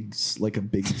big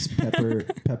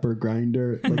pepper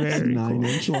grinder, like Very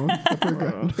 9-inch long pepper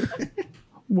grinder.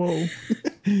 Whoa.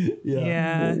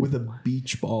 Yeah. With a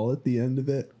beach ball at the end of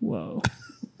it. Whoa.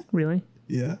 Really?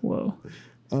 Yeah. Whoa.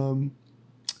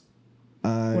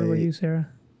 What about you, Sarah?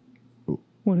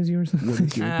 What does yours look like? What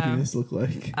does your penis look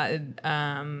like?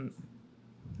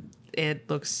 It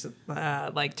looks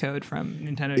like Toad from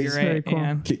Nintendo. It's You're right. very cool.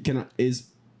 Yeah.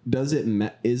 Does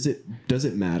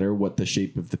it matter what the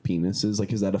shape of the penis is?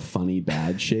 Like, is that a funny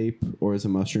bad shape, or is a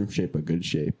mushroom shape a good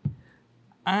shape?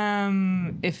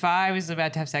 If I was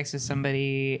about to have sex with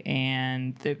somebody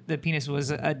and the penis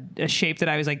was a shape that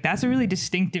I was like, that's a really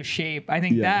distinctive shape, I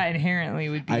think that inherently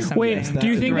would be something. Wait, do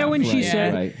you think that when she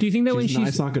said, right. do you think that when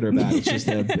it's not good or bad, it's just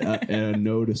a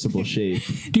noticeable shape.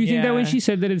 Do you think that when she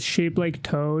said that it's shaped like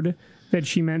Toad, that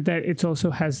she meant that it also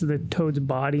has the Toad's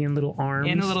body and little arms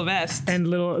and a little vest and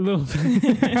little and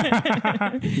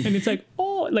it's like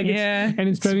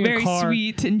it's driving very a car.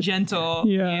 sweet and gentle.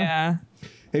 Yeah.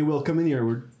 Hey, Will, come in here.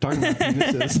 We're talking about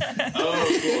penises.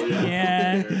 Oh, cool.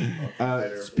 Yeah.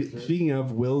 Speaking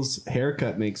of, Will's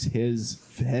haircut makes his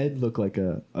head look like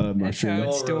a mushroom.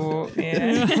 Toadstool.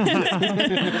 Yeah.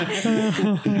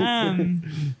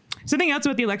 Something else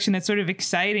about the election that's sort of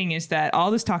exciting is that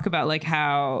all this talk about like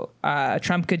how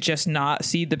Trump could just not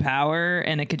cede the power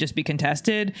and it could just be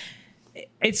contested.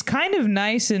 It's kind of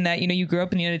nice in that, you grew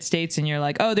up in the United States and you're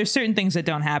like, oh, there's certain things that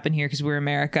don't happen here because we're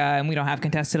America and we don't have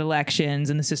contested elections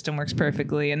and the system works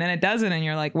perfectly. And then it doesn't. And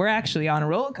you're like, we're actually on a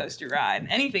roller coaster ride.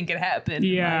 Anything could happen.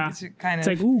 Yeah. It's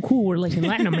like, ooh, cool. We're like in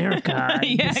Latin America.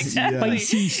 Yeah, exactly.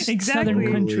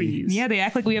 Southern countries. Yeah, they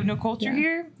act like we have no culture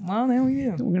here. Well, then we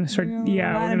do. We're going to start,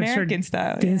 American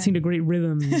style. Dancing to great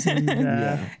rhythms and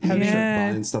start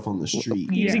buying stuff on the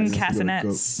street. Using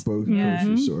castanets.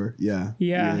 Grocery store.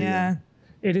 Yeah.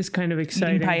 It is kind of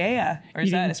exciting. Paella, or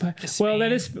is that Spain? Well,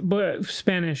 that is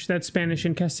Spanish. That's Spanish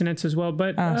and castanets as well.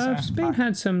 But Spain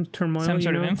had some turmoil. Some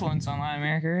sort of influence on Latin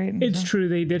America, right? It's true.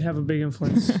 They did have a big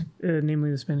influence,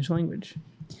 namely the Spanish language.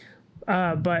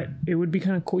 But it would be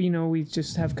kind of cool. We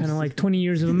just have kind of like 20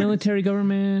 years of a military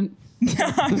government.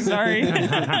 I'm sorry.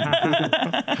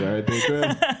 Sorry,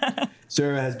 Baker.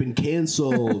 Sarah has been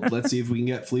canceled. Let's see if we can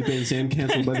get Felipe and Sam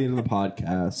canceled by the end of the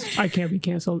podcast. I can't be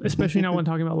canceled, especially not when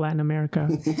talking about Latin America,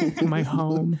 my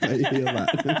home. I feel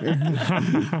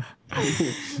Latin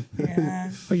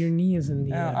Yeah. Oh, your knee is in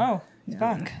the...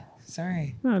 fuck.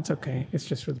 Sorry. No, it's okay. It's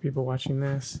just for the people watching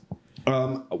this.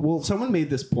 Well, someone made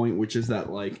this point, which is that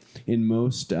like in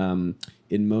most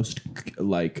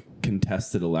like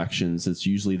contested elections, it's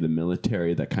usually the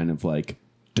military that kind of like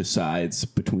decides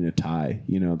between a tie.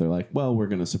 You know, they're like, well, we're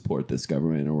going to support this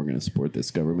government or we're going to support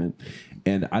this government.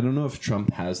 And I don't know if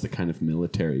Trump has the kind of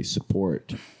military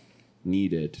support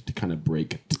needed to kind of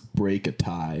break a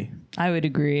tie. I would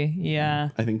agree. Yeah.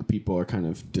 I think people are kind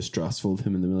of distrustful of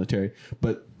him in the military,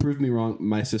 but prove me wrong.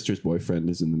 My sister's boyfriend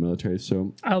is in the military,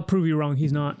 so I'll prove you wrong.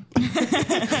 He's not.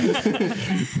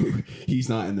 He's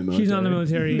not in the military. He's not in the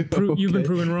military. You've been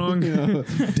proven wrong. Yeah.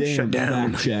 Damn, Shut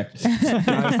down. fact checked.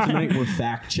 Guys, tonight we're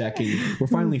fact checking. We're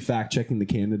finally fact checking the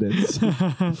candidates.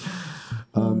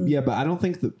 Yeah, but I don't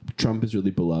think that Trump is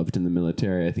really beloved in the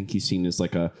military. I think he's seen as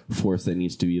like a force that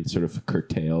needs to be sort of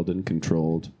curtailed and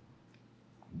controlled.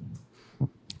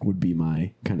 Would be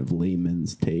my kind of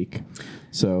layman's take.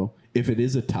 So if it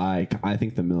is a tie, I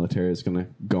think the military is going to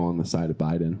go on the side of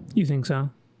Biden. You think so?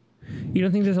 You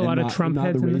don't think there's a lot of Trump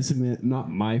heads in this?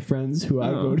 Not my friends who I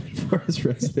voted for as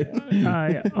president.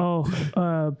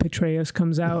 Petraeus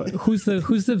comes out. Who's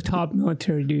the top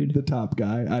military dude? The top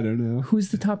guy. I don't know. Who's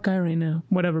the top guy right now?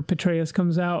 Whatever. Petraeus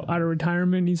comes out of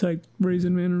retirement. He's like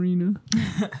Raisin Man Arena.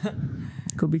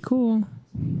 Could be cool.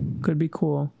 Could be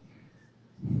cool.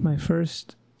 My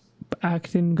first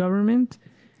act in government.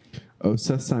 Oh,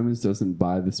 Seth Simons doesn't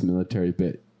buy this military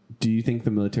bit. Do you think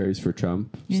the military is for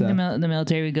Trump? You think the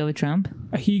military would go with Trump?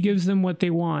 He gives them what they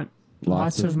want.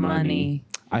 Lots of money.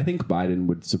 I think Biden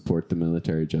would support the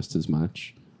military just as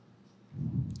much.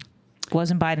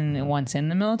 Wasn't Biden once in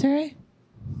the military?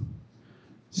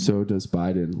 So does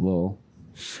Biden. Lol.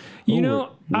 You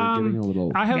know, we're getting a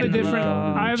little. I have a Getting different.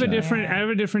 low. I have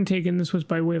a different take, and this was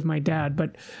by way of my dad.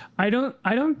 But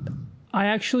I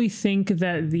actually think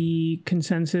that the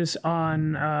consensus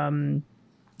on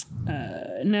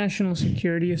national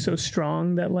security is so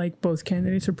strong that like both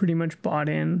candidates are pretty much bought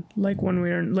in. Like when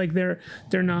we're like they're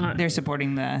not. They're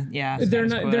supporting the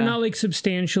They're not like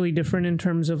substantially different in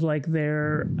terms of like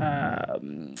their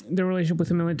relationship with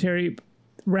the military.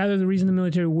 Rather, the reason the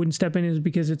military wouldn't step in is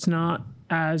because it's not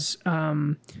as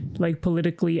like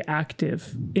politically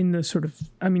active in the sort of.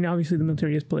 I mean, obviously the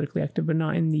military is politically active, but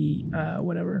not in the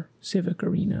civic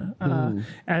arena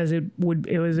as it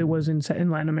was in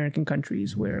Latin American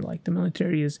countries, where like the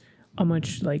military is a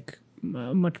much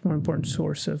more important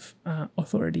source of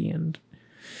authority and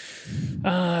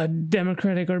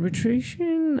democratic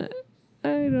arbitration.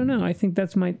 I don't know. I think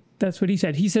that's what he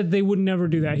said. He said they would never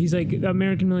do that. He's like, the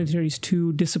American military is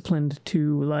too disciplined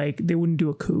to like, they wouldn't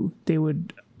do a coup. They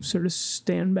would sort of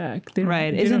stand back.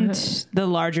 Isn't the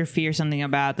larger fear something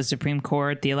about the Supreme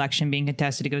Court, the election being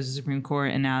contested, it goes to the Supreme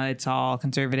Court, and now it's all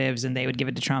conservatives and they would give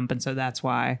it to Trump. And so that's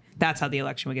how the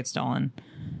election would get stolen.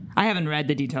 I haven't read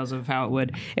the details of how it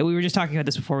would. We were just talking about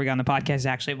this before we got on the podcast,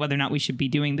 actually, whether or not we should be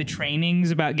doing the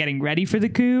trainings about getting ready for the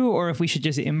coup, or if we should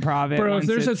just improv it. Bro, if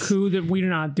there's a coup, that we're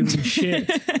not doing shit.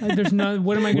 There's not.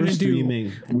 What am I going to do?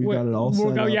 Streaming. We got it all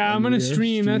set up. Yeah, I'm going to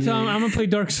stream. That's how I'm going to play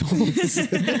Dark Souls.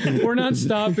 We're not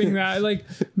stopping that. Like,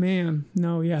 man,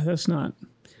 no, yeah, that's not.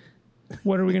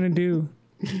 What are we going to do?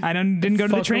 I didn't go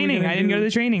to the training. I didn't go to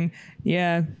the training.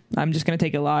 Yeah, I'm just going to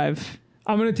take it live.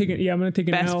 I'm gonna take it. Yeah, I'm gonna take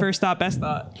it. Best first thought, best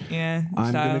thought. Yeah.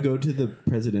 I'm gonna go to the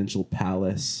presidential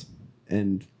palace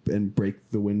and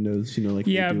break the windows. You know, like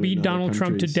beat Donald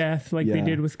Trump to death, like they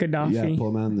did with Gaddafi. Yeah, pull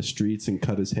him out in the streets and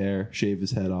cut his hair, shave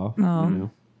his head off. Oh. You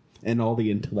know? And all the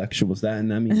intellectuals. That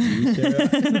means you, Sarah.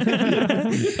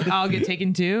 I'll get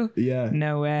taken too? Yeah.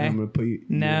 No way. I'm going to put you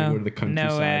go to the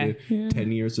countryside. No way.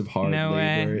 10 years of hard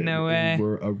labor. No way.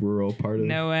 We're a rural part of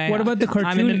No way. What about the cartoon?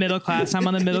 I'm in the middle class. I'm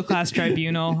on the middle class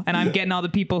tribunal, and I'm getting all the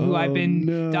people who I've been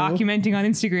documenting on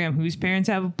Instagram, whose parents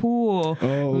have a pool.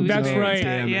 Oh, that's right.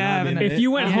 If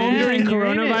you went home during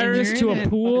coronavirus to a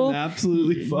pool,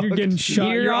 absolutely fucked. You're getting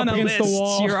shot. You're on up a against list. the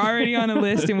wall. You're already on a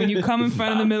list, and when you come in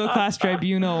front of the middle class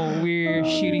tribunal, we're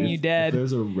shooting you dead. If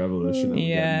there's a revolution,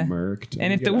 get murked.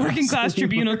 And if the working class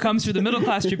tribunal comes for the middle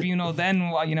class tribunal, then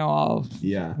I'll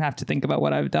have to think about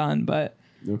what I've done. But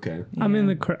okay, I'm in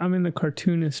the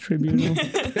cartoonist tribunal.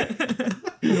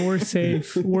 And we're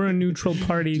safe. We're a neutral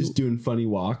party. Just doing funny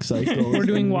walk cycles. We're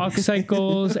doing walk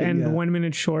cycles and 1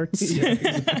 minute shorts. Yeah,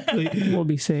 exactly. We'll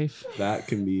be safe. That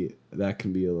can be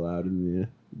allowed in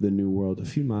the new world. A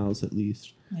few miles at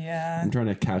least. Yeah. I'm trying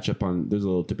to catch up on. There's a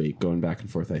little debate going back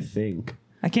and forth. I think.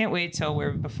 I can't wait till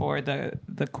we're before the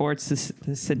courts,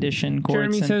 the sedition courts.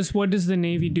 Jeremy says, what does the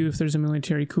Navy do if there's a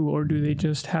military coup, or do they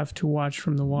just have to watch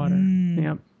from the water?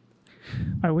 Yep.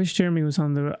 I wish Jeremy was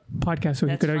on the podcast so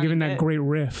he could have given that great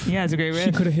riff. Yeah, it's a great riff.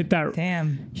 He could have hit that.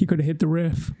 Damn. He could have hit the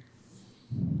riff.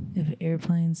 If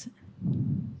airplanes.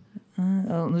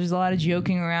 There's a lot of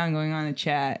joking around going on in the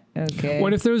chat. Okay.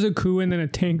 What if there was a coup and then a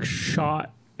tank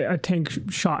shot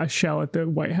a shell at the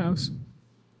White House?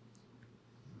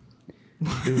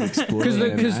 It would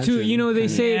explode. Because to they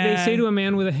say Yeah. to a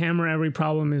man with a hammer, every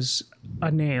problem is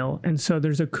a nail, and so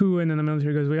there's a coup, and then the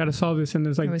military goes, "We got to solve this," and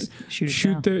there's like Always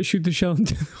shoot the shell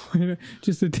into the White House.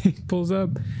 Just the tank pulls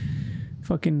up,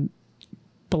 fucking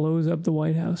blows up the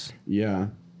White House. Yeah.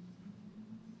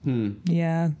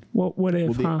 Yeah. What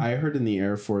if? I heard in the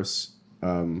Air Force.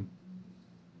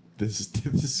 This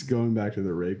is going back to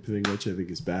the rape thing, which I think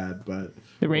is bad, but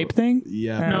The rape thing?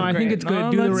 yeah. No, I think it's good.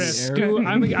 No, Do the that's- riff.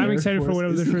 I'm excited for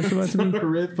whatever this riff is about to Not be. a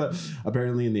rip, but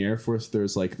apparently in the Air Force,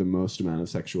 there's like the most amount of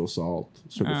sexual assault,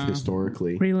 sort of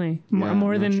historically. Really, Yeah, more I'm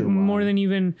not than sure why. more than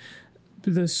even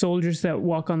the soldiers that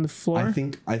walk on the floor. I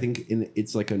think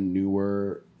it's like a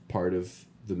newer part of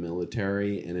the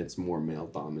military, and it's more male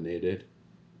dominated.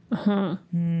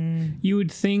 You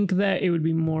would think that it would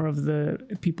be more of the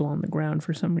people on the ground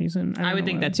for some reason. I would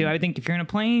think that too. I would think if you're in a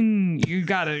plane,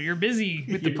 you're busy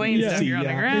with the plane stuff. You're on the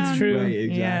Yeah. ground. It's true. Right,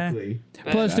 Yeah. exactly.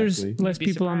 Plus, there's Exactly. less You'd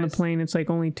be people on the surprised. plane. It's like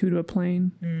only 2 to a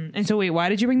plane. And so, wait, why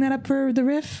did you bring that up for the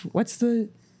riff? What's the?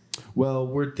 Well,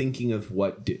 we're thinking of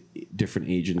what different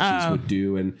agencies would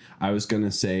do, and I was gonna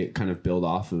say, kind of build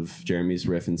off of Jeremy's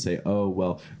riff and say, oh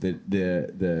well,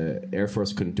 the Air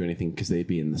Force couldn't do anything because they'd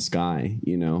be in the sky,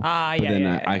 Ah, But yeah, then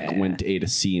yeah, I went to A to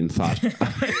C and thought,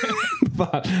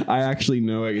 thought I actually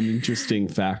know an interesting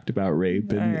fact about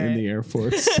rape in the Air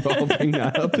Force, so I'll bring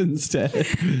that up instead.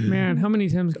 Man, how many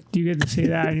times do you get to say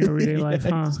that in your everyday life,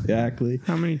 huh? Exactly.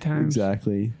 How many times?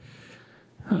 Exactly.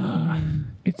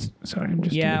 It's sorry, I'm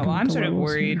just Yeah, looking well, at I'm the sort of levels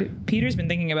worried. here. Peter's been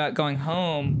thinking about going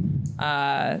home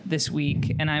this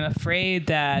week, and I'm afraid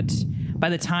that by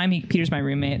the time Peter's my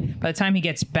roommate, by the time he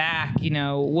gets back,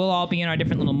 we'll all be in our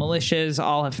different little militias.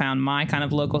 I'll have found my kind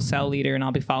of local cell leader, and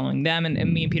I'll be following them, and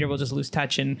me and Peter will just lose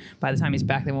touch, and by the time he's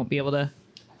back, they won't be able to.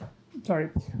 Sorry.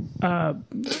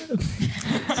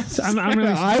 So I'm really.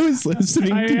 I was listening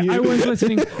to you. I was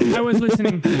listening.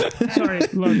 Sorry.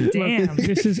 Look, Damn.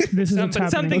 this is what's But happening.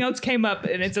 something else came up,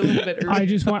 and it's a little bit.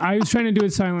 I was trying to do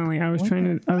it silently. I was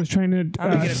trying to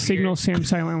get a signal Sam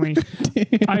silently.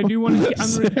 I do want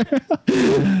to.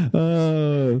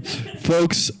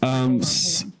 Folks,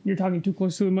 You're talking too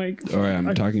close to the mic. all right,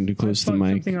 I'm talking too close to the Fucked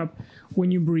mic. something up. When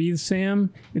you breathe,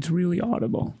 Sam, it's really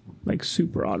audible, like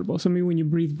super audible. So maybe when you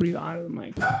breathe out of the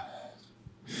mic,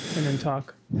 and then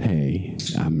talk. Hey,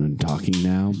 I'm talking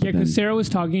now. Yeah, because Sarah was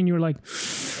talking, and you were like,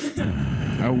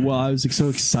 well, I was so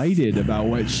excited about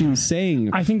what she was saying.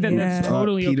 I think that that's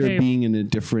totally Peter okay. being in a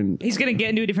different. He's gonna get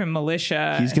into a different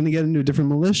militia. He's going to get into a different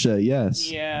militia.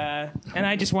 Yes. Yeah, and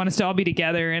I just want us to all be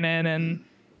together in it, and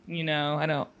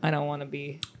I don't want to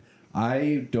be.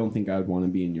 I don't think I would want to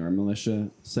be in your militia,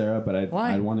 Sarah, but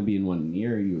Why? I'd want to be in one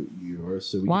near yours,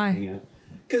 so we Why? can hang out.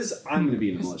 Because I'm going to be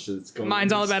in a militia that's going.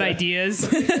 Mine's all about ideas,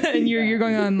 and you're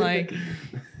going on like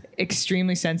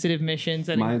extremely sensitive missions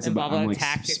that Mine's involve about like like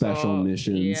tactical special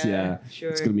missions. Yeah, sure.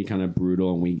 It's gonna be kind of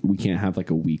brutal, and we can't have like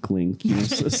a weak link.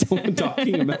 So someone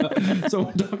talking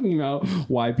about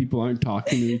why people aren't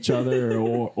talking to each other,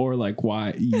 or like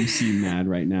why you seem mad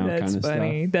right now, That's kind of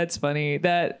funny. stuff. That's funny.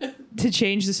 That to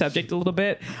change the subject a little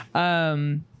bit.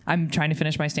 I'm trying to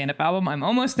finish my stand-up album. I'm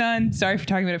almost done. Sorry for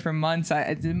talking about it for months.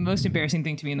 The most embarrassing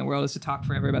thing to me in the world is to talk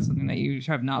forever about something that you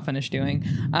have not finished doing.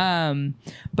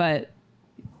 But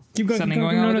Keep going. Something Keep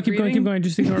going. going on No, with keep the going. Keep breathing? going.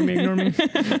 Just ignore me.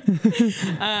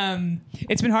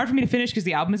 it's been hard for me to finish because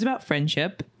the album is about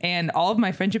friendship, and all of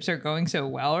my friendships are going so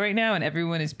well right now, and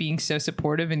everyone is being so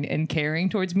supportive and caring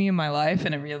towards me in my life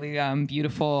in a really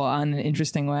beautiful and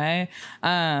interesting way,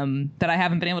 that I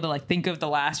haven't been able to like think of the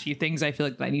last few things I feel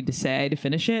like I need to say to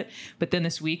finish it. But then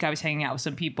this week I was hanging out with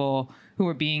some people who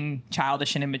were being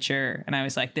childish and immature, and I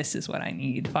was like, this is what I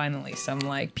need finally, some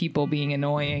like people being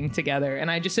annoying together, and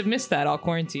I just have missed that all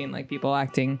quarantine, like people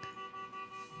acting.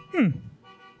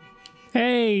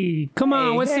 Hey, come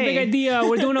on. Hey, What's the hey. big idea?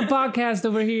 We're doing a podcast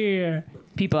over here.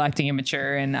 People acting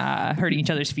immature and hurting each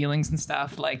other's feelings and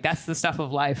stuff. Like that's the stuff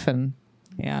of life, and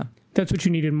yeah, That's what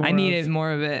you needed more I of. needed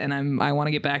more of it, and I want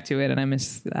to get back to it, and I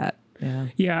miss that. Yeah,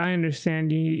 Yeah, I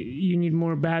understand. You need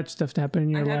more bad stuff to happen in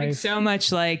your I'm having life. so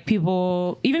much like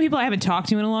people, even people I haven't talked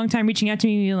to in a long time, reaching out to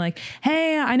me and being like,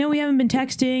 "Hey, I know we haven't been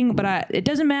texting, but it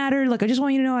doesn't matter. Like, I just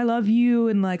want you to know I love you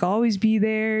and like always be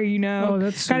there. You know." Oh,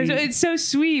 that's Kind of, sweet. it's so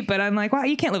sweet, but I'm like, wow,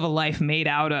 you can't live a life made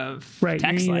out of Right,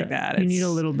 text you need like that. You need It's- a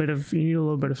little bit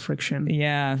of friction.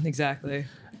 Yeah, exactly.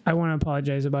 I want to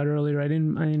apologize about earlier. I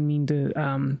didn't mean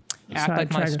to Act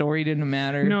like my sidetrack. story didn't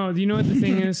matter. No, you know what the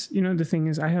thing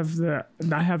is? I have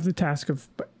the task of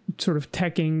sort of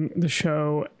teching the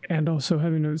show and also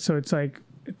having to, so it's like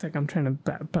I'm trying to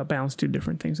balance two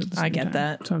different things at the same time. I get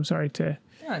that. So I'm sorry to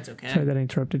that's okay. Sorry that I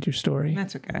interrupted your story.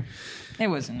 That's okay. It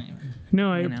wasn't even.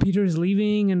 No, Peter's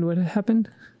leaving, and what happened?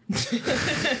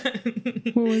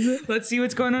 What was it? Let's see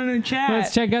what's going on in the chat.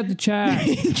 Let's check out the chat.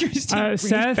 Interesting.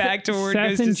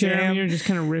 Seth and Jeremy are just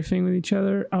kind of riffing with each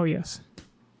other. Oh, yes.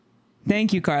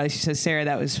 Thank you, Carly. She says, Sarah,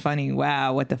 that was funny.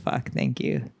 Wow, what the fuck? Thank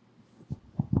you.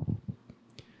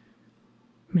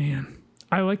 Man,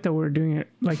 I like that we're doing it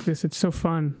like this. It's so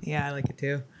fun. Yeah, I like it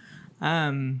too.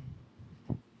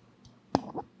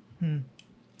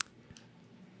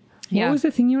 What was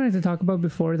the thing you wanted to talk about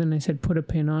before? Then I said put a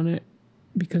pin on it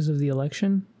because of the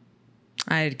election.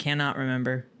 I cannot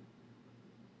remember.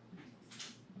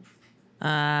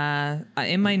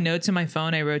 In my notes in my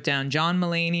phone, I wrote down John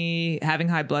Mulaney having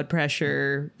high blood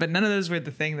pressure, but none of those were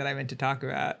the thing that I meant to talk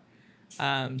about.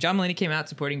 John Mulaney came out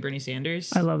supporting Bernie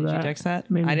Sanders. I love that. Did you text that?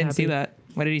 I didn't see that.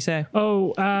 What did he say?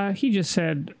 Oh, he just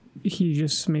said he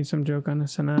just made some joke on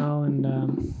SNL,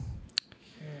 and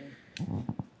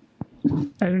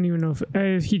I don't even know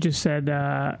if he just said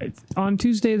on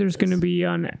Tuesday there's going to be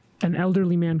an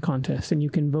elderly man contest, and you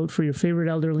can vote for your favorite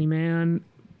elderly man.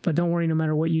 But don't worry, no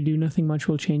matter what you do, nothing much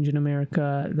will change in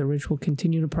America. The rich will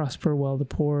continue to prosper while the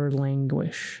poor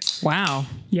languish. Wow.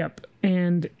 Yep.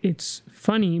 And it's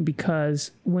funny because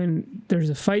when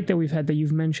there's a fight that we've had that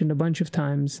you've mentioned a bunch of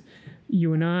times,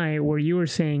 you and I, where you were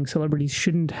saying celebrities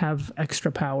shouldn't have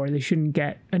extra power. They shouldn't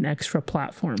get an extra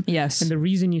platform. Yes. And the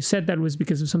reason you said that was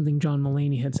because of something John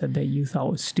Mulaney had said that you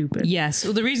thought was stupid. Yes.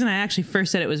 Well, the reason I actually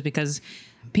first said it was because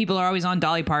people are always on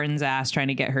Dolly Parton's ass trying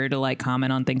to get her to like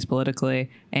comment on things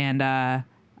politically. And I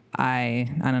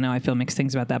don't know. I feel mixed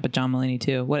things about that, but John Mulaney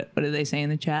too. What do they say in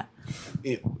the chat?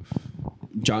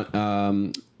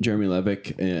 Jeremy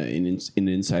Levick, an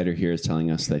insider here, is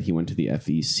telling us that he went to the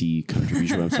FEC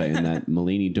contribution website and that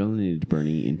Mulaney donated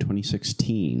Bernie in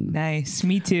 2016. Nice.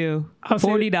 Me too.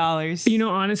 $40. You know,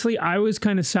 honestly, I was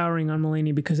kind of souring on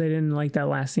Mulaney because I didn't like that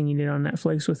last thing he did on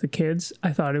Netflix with the kids.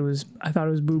 I thought it was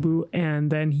boo-boo.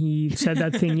 And then he said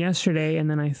that thing yesterday, and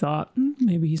then I thought,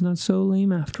 maybe he's not so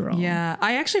lame after all. Yeah.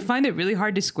 I actually find it really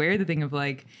hard to square the thing of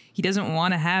like, he doesn't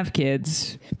want to have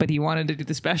kids, but he wanted to do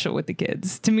the special with the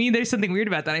kids. To me, there's something weird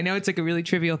about that. I know it's like a really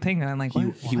trivial thing, and I'm like,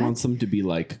 he wants them to be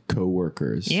like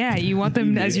co-workers. Yeah, you want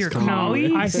them as your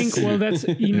colleagues. I think, well, that's,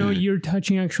 you know, you're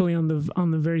touching actually on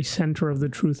the very center of the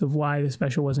truth of why the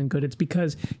special wasn't good. It's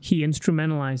because he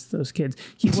instrumentalized those kids.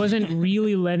 He wasn't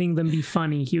really letting them be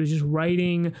funny. He was just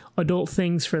writing adult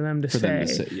things for them to say.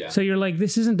 Yeah. So you're like,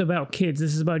 this isn't about kids.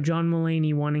 This is about John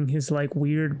Mulaney wanting his like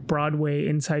weird Broadway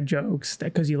inside jokes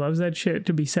because he loves that shit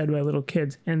to be said by little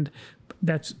kids. And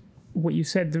that's what you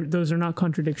said. Those are not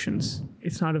contradictions.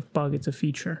 It's not a bug. It's a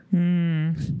feature.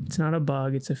 It's not a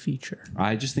bug. It's a feature.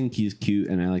 I just think he's cute,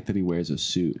 and I like that he wears a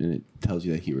suit, and it tells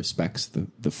you that he respects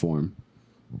the form.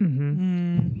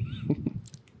 John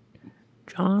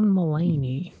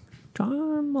Mulaney. I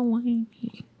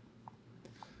was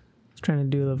trying to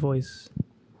do the voice.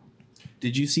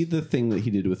 Did you see the thing that he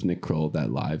did with Nick Kroll,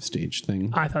 that live stage thing?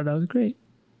 I thought that was great.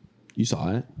 You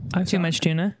saw it? Too much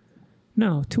tuna?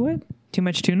 No, to it? Too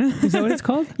much tuna? Is that what it's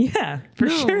called? Yeah, for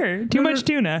sure. Too much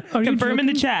tuna. Confirm in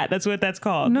the chat. That's what that's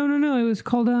called. No. It was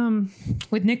called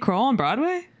with Nick Kroll on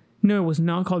Broadway? No, it was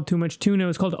not called Too Much Tuna. It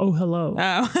was called Oh Hello.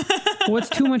 Oh. What's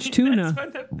Too Much Tuna?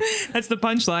 That's the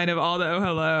punchline of all the Oh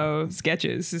Hello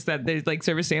sketches, is that they like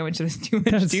serve a sandwich that has too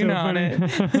much tuna on it.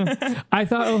 I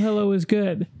thought Oh Hello was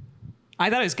good. I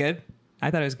thought it was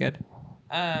good.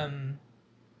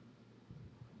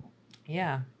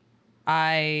 Yeah.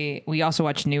 We also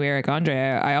watched New Eric Andre.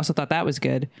 I also thought that was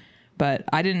good, but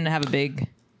I didn't have a big.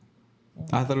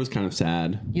 I thought it was kind of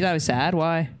sad. You thought it was sad?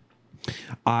 Why?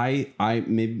 I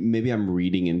maybe I'm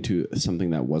reading into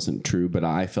something that wasn't true, but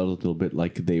I felt a little bit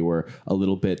like they were a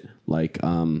little bit like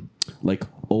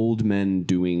old men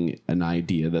doing an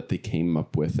idea that they came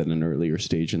up with at an earlier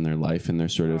stage in their life, and they're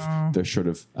sort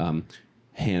of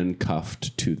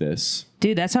handcuffed to this.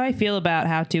 Dude, that's how I feel about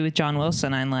How to with John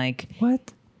Wilson. I'm like,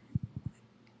 what?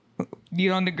 You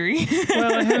don't agree?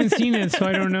 Well, I haven't seen it, so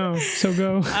I don't know. So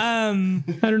go. I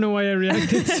don't know why I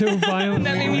reacted so violently.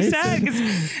 That made me sad because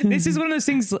this is one of those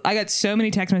things. I got so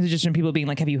many text messages from people being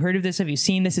like, "Have you heard of this? Have you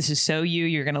seen this? This is so you.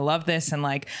 You're gonna love this." And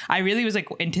like, I really was like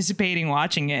anticipating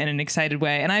watching it in an excited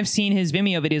way. And I've seen his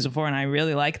Vimeo videos before, and I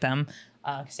really like them.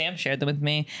 Sam shared them with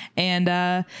me, and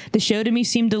the show to me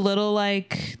seemed a little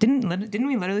like didn't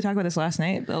we literally talk about this last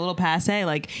night? A little passe.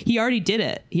 Like he already did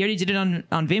it. He already did it on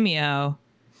Vimeo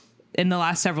in the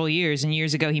last several years, and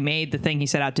years ago he made the thing he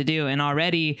set out to do, and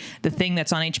already the thing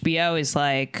that's on HBO is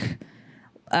like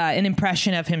an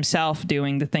impression of himself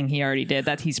doing the thing he already did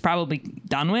that he's probably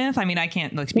done with. I mean, I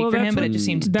can't speak for him, but it just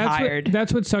seems tired.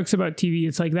 That's what sucks about TV.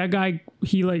 It's like that guy,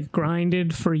 he like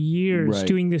grinded for years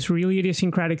doing this really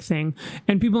idiosyncratic thing.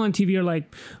 And people on TV are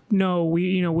like, no,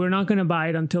 we're not going to buy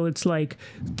it until it's like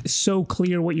so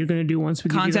clear what you're going to do once we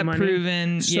give you the money. Concept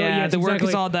proven. So, the work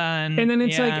is all done. And then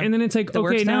it's like,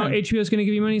 okay, now HBO's going to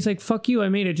give you money. It's like, fuck you, I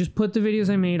made it. Just put the videos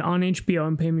I made on HBO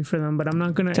and pay me for them. But I'm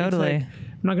not going to. Totally.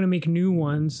 I'm not going to make new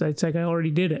ones. It's like I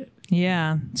already did it.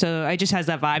 Yeah. So it just has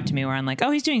that vibe to me where I'm like,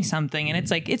 oh, he's doing something. And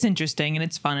it's like, it's interesting and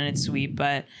it's fun and it's sweet.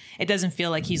 But it doesn't feel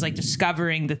like he's like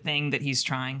discovering the thing that he's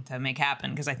trying to make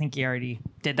happen. Because I think he already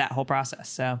did that whole process.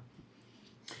 So.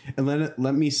 And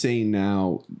let me say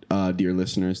now, dear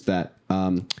listeners, that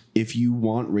if you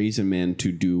want Raisin Man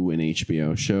to do an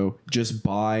HBO show, just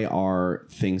buy our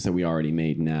things that we already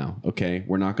made now, okay?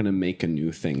 We're not going to make a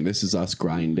new thing. This is us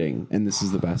grinding, and this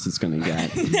is the best it's going to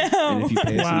get. And if you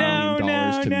pay us $1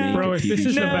 million to make Bro, a if TV this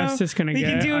is show, the best it's going to get,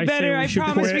 we can do it better. I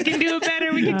promise we can do it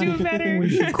better. We can do it better. We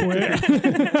should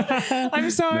quit. I'm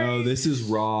sorry. No, this is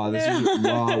raw. This is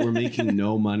raw. We're making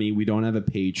no money. We don't have a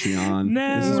Patreon.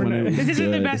 No, this is when it was this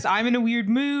isn't the good. best. I'm in a weird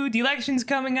mood. The election's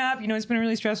coming up. You know, it's been a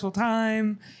really stressful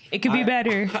time. It could be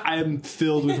better. I am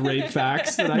filled with rape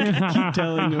facts that I keep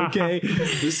telling, okay?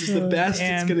 This is the best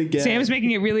it's going to get. Sam's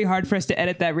making it really hard for us to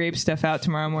edit that rape stuff out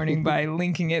tomorrow morning by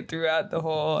linking it throughout the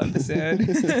whole episode.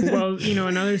 Well,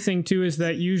 another thing, too, is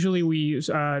that usually we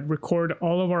record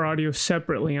all of our audio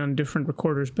separately on different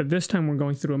recorders, but this time we're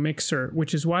going through a mixer,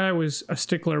 which is why I was a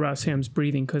stickler about Sam's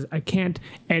breathing, because I can't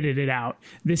edit it out.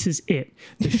 This is it.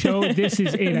 The show, this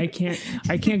is it. I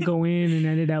can't go in and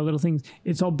edit out little things.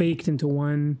 It's all baked into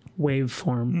one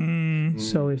waveform.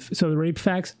 So the rape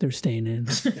facts, they're staying in.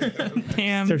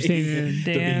 Damn. They're staying in.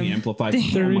 They're being amplified.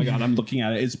 Oh my god, I'm looking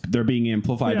at it. They're being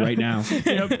amplified right now.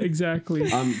 Yep, exactly.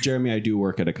 Jeremy, I do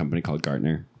work at a company called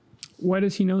Gartner. Why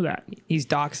does he know that? He's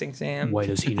doxing Sam. Why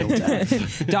does he know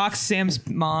that? Dox Sam's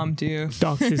mom, too.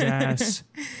 Dox his ass.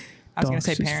 I was going to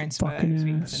say Dox his parents, but fucking it's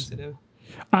being ass. sensitive.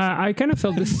 I kind of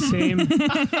felt the same.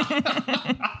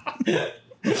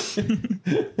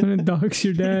 I'm gonna dox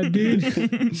your dad, dude.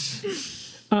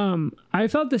 I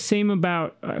felt the same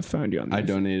about. I found you on this. I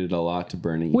donated a lot to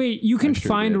Bernie. Wait, you can sure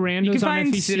find did. randos You can on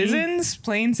find FEC? citizens,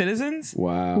 plain citizens.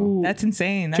 Wow. Ooh. That's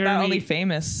insane. I thought Jeremy- only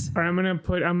famous. Or I'm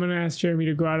gonna ask Jeremy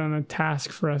to go out on a task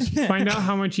for us. Find out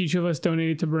how much each of us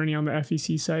donated to Bernie on the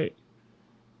FEC site.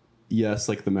 Yes,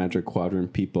 like the Magic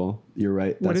Quadrant people. You're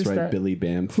right. What That's is right, that? Billy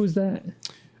Bamf. Who's that?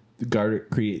 Gartner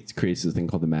creates this thing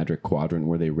called the Magic Quadrant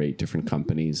where they rate different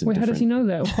companies. And Wait, how does he know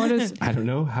that? What is, I don't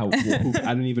know how.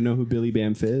 I don't even know who Billy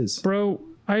Bamf is. bro?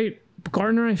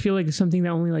 Gartner, I feel like is something that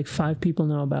only like 5 people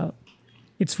know about.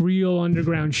 It's real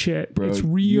underground shit. Bro, It's you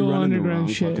real run in the underground wrong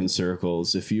shit. fucking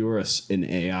circles. If you were an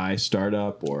AI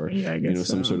startup or Yeah, I guess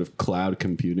some so. sort of cloud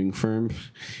computing firm,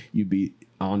 you'd be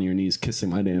on your knees kissing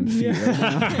my damn feet right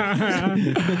now.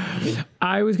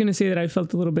 I was going to say that I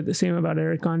felt a little bit the same about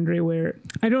Eric Andre, where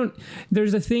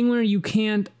there's a thing where you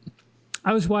can't,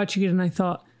 I was watching it and I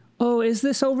thought, oh, is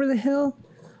this over the hill?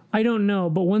 I don't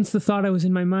know. But once the thought I was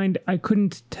in my mind, I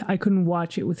couldn't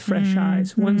watch it with fresh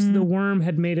eyes. Once the worm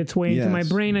had made its way into my Yes.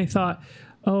 brain, I thought,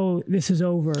 oh, this is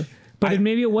over. But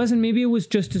maybe it wasn't. Maybe it was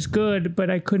just as good, but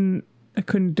I couldn't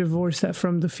divorce that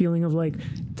from the feeling of like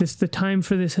this, the time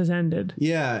for this has ended.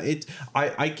 Yeah,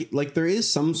 I like there is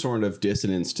some sort of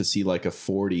dissonance to see like a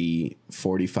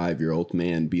 45-year-old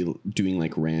man be doing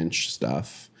like ranch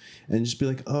stuff and just be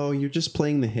like, oh, you're just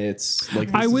playing the hits.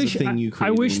 Like this is a thing you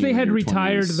I wish when they you were had in your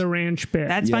retired 20s. the ranch bit.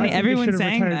 That's Yeah. funny. I think they Everyone's should have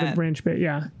saying retired that. the ranch bit.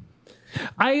 Yeah.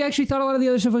 I actually thought a lot of the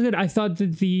other stuff was good. I thought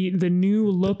that the new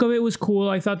look of it was cool.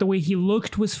 I thought the way he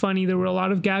looked was funny. There were a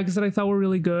lot of gags that I thought were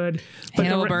really good. But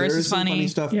Hannibal Buress There is is some funny funny.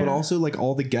 stuff, Yeah. but also like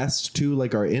all the guests too,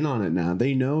 like are in on it now.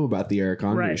 They know about the Eric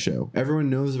Andre Right. show. Everyone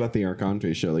knows about the Eric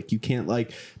Andre show. Like you can't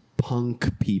like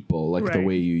punk people like the Right.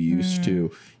 way you used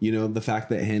to. You know, the fact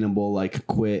that Hannibal like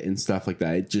quit and stuff like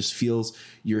that. It just feels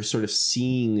you're sort of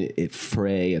seeing it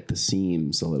fray at the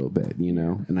seams a little bit. You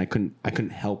know, and I couldn't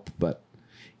help but.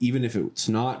 Even if it's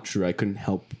not true, I couldn't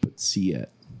help but see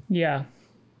it. yeah.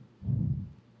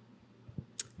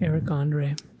 Eric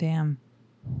Andre. Damn.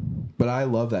 But I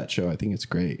love that show. I think it's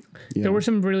great. Yeah. There were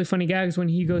some really funny gags when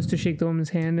he goes to shake the woman's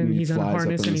hand and He he's on a flies up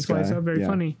harness in and the he flies sky. up. Very Yeah,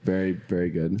 funny. Very, very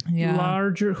good. Yeah.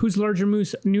 Who's larger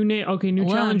moose? New name. Okay, new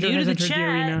Well, challenger new to has the entered the chat.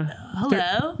 arena.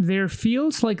 Hello. There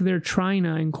feels like they're trying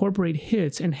to incorporate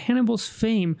hits and Hannibal's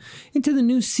fame into the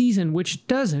new season, which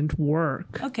doesn't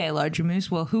work. Okay, Larger Moose.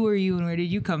 Well, who are you and where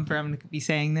did you come from to be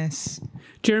saying this?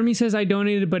 Jeremy says I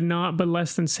donated, but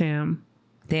less than Sam.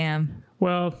 Damn.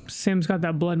 Well, Sam's got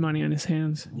that blood money on his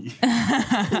hands.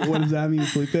 What does that mean,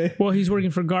 Felipe? Well, he's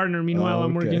working for Gardner. Meanwhile,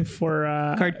 I'm working for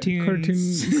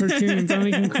cartoons. Cartoons. I'm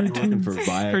making cartoons. For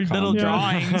Viacom. For little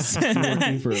drawings. I'm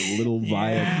working for a little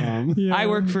Viacom. Yeah. I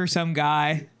work for some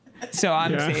guy, so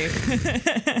I'm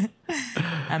safe.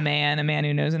 a man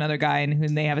who knows another guy and who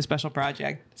they have a special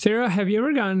project. Sarah, have you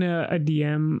ever gotten a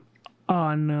DM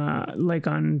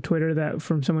on Twitter that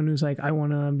from someone who's like, I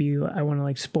want to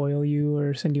like spoil you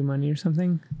or send you money or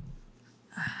something?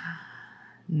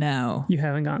 No. You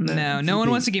haven't gotten that? No one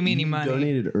wants to give me any money.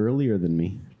 Donated earlier than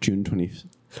me, June 20th.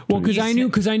 Well,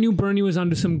 because I knew Bernie was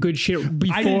onto some good shit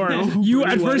before. You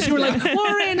at first you were like,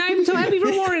 Warren, I'm so happy for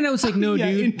Warren. I was like, no,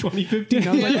 dude. In 2015,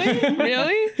 I was like,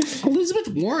 Really? Elizabeth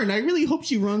Warren. I really hope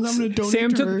she runs. I'm going to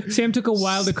donate Sam took a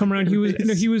while to come around. He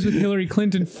was with Hillary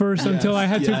Clinton first until I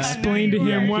had to explain to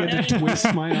him I had to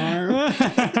twist my arm.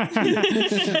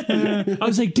 I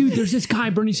was like, dude, there's this guy,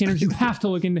 Bernie Sanders. You have to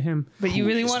look into him. But you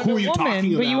really wanted a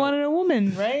woman. But you wanted a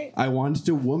woman, right? I wanted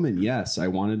a woman. Yes, I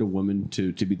wanted a woman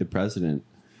to be the president.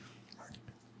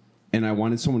 And I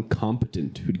wanted someone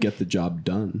competent who'd get the job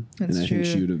done. That's and I true. think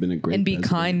she would have been a great And be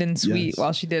president. kind and sweet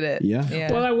while she did it.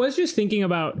 Yeah. Well, I was just thinking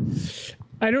about,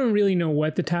 I don't really know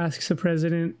what the tasks a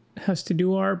president has to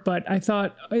do are, but I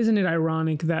thought, isn't it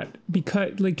ironic that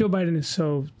because like Joe Biden is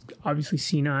so obviously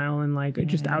senile and like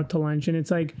just out to lunch, and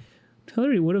it's like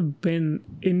Hillary would have been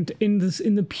in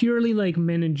the purely like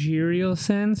managerial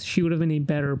sense, she would have been a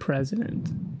better president.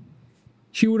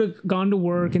 She would have gone to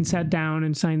work and sat down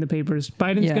and signed the papers.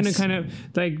 Biden's gonna kind of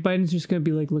like Biden's just gonna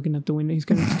be like looking out the window. He's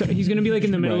gonna be like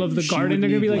in the middle of the garden. They're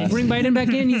gonna be like, bring Biden back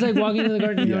in. He's like walking to the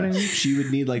garden. You know what I mean? She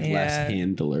would need like less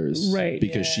handlers, Right?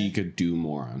 Because she could do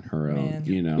more on her own.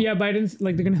 You know. Yeah, Biden's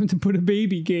like they're gonna have to put a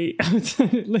baby gate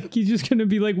outside. Like he's just gonna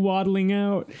be like waddling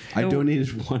out. I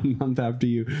donated 1 month after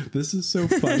you. This is so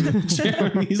fun.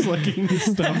 Jeremy's looking this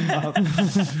stuff up.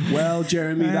 Well,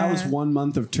 Jeremy, that was 1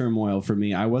 month of turmoil for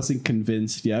me. I wasn't convinced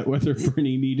yet whether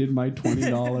Bernie needed my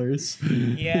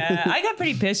 $20. Yeah, I got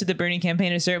pretty pissed at the Bernie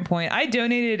campaign at a certain point. I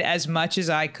donated as much as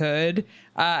I could.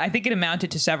 I think it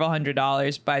amounted to several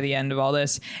 $100s by the end of all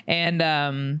this.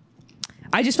 And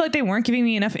I just felt like they weren't giving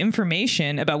me enough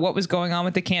information about what was going on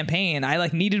with the campaign. I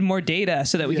like needed more data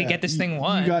so that we could get this thing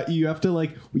won. You have to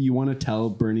like, you want to tell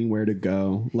Bernie where to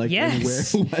go, like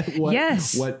Yes.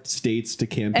 what states to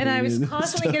campaign. And I was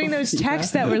constantly getting those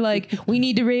texts that were like, we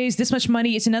need to raise this much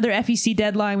money. It's another FEC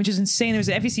deadline, which is insane. There's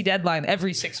an FEC deadline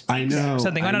every 6 weeks I know, or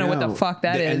something. I don't know what the fuck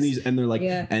that is. And they're like,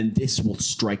 and this will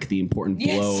strike the important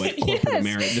blow at corporate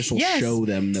America. This will show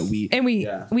them that we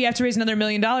have to raise another $1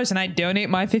 million, and I donate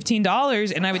my $15.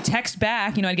 And I would text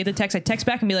back, I'd get the text. I'd text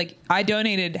back and be like, I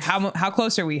donated. How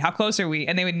close are we? How close are we?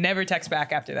 And they would never text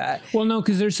back after that. Well, no,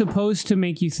 because they're supposed to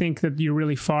make you think that you're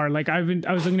really far. Like I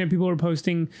was looking at people who are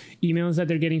posting emails that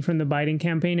they're getting from the Biden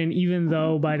campaign, and even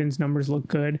though Biden's numbers look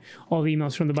good, all the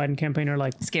emails from the Biden campaign are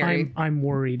like, scary. I'm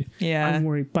worried. Yeah, I'm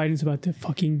worried. Biden's about to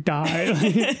fucking die.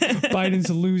 Like, Biden's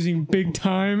losing big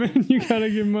time, and you gotta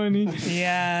give money.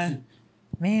 Yeah,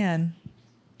 man.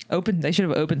 They should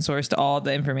have open sourced all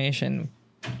the information.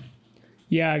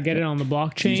 Yeah, get it on the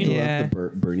blockchain. Do you still have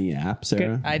the Bernie app,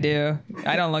 Sarah? I do.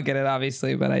 I don't look at it,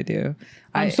 obviously, but I do.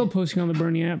 I'm still posting on the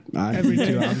Bernie app every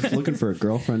day. I'm looking for a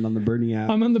girlfriend on the Bernie app.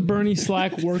 I'm on the Bernie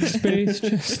Slack workspace,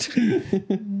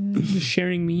 just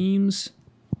sharing memes.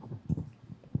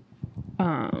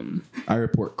 I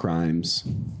report crimes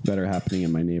that are happening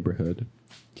in my neighborhood.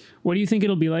 What do you think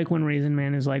it'll be like when Raisin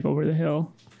Man is like over the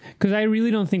hill? Because I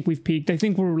really don't think we've peaked. I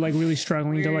think we're like really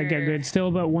struggling to like get good still,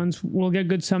 but once we'll get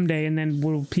good someday and then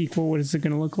we'll peak. Well, what is it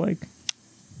going to look like?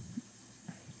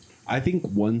 I think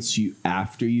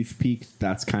after you've peaked,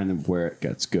 that's kind of where it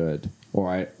gets good,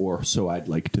 or so I'd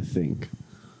like to think.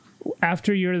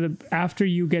 After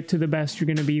you get to the best you're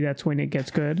going to be, that's when it gets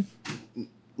good.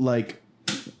 Like,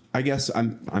 I guess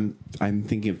I'm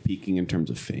thinking of peaking in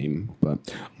terms of fame, but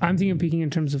I'm thinking of peaking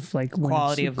in terms of like when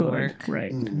quality it's of good. work,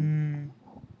 right?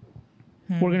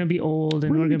 We're gonna be old,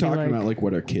 and we're gonna talking be like, about like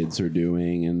what our kids are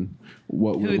doing and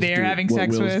what who they're having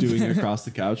sex Will's with, doing across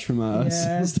the couch from us,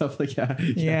 and stuff like that.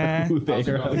 Yeah. Who they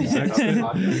are having sex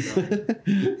with.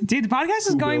 Dude, the podcast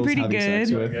is going Will's pretty having sex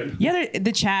good. with. Yeah,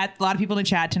 the chat. A lot of people in the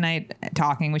chat tonight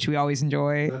talking, which we always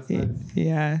enjoy. That's nice.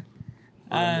 Yeah.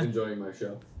 I'm enjoying my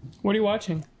show. what are you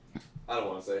watching? I don't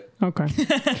want to say. Okay.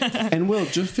 And Will,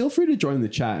 just feel free to join the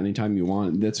chat anytime you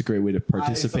want. That's a great way to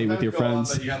participate with your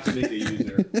friends. But you have to make the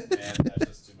user, and that's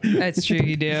just too much. That's true,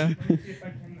 you do.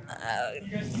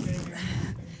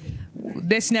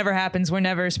 this never happens. We're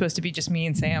never supposed to be just me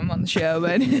and Sam on the show,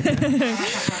 but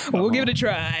we'll give it a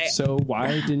try. So why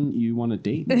didn't you want to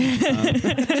date?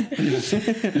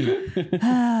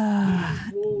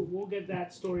 We'll get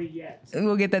that story yet.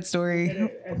 We'll get that story.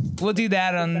 We'll do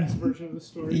that on Best version of the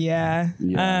story. Yeah.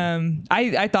 Yeah.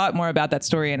 I thought more about that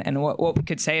story and what we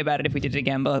could say about it if we did it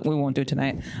again, but we won't do it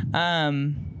tonight.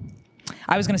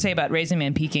 I was going to say about Raisin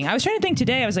Man peaking. I was trying to think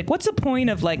today. I was like, what's the point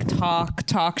of like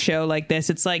talk show like this?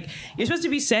 It's like you're supposed to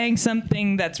be saying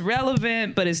something that's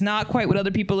relevant, but is not quite what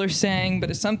other people are saying, but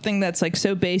it's something that's like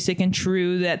so basic and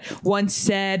true that once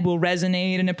said will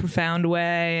resonate in a profound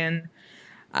way. And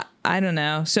I don't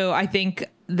know. So I think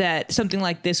that something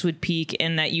like this would peak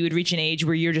in that you would reach an age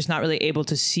where you're just not really able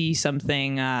to see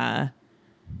something in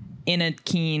a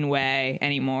keen way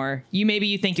anymore.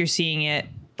 You think you're seeing it.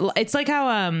 It's like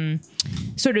how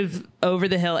sort of over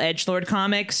the hill edgelord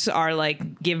comics are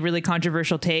like give really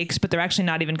controversial takes, but they're actually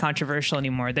not even controversial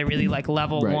anymore. They're really like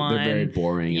level Right, one. they're very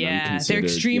boring. Yeah, And they're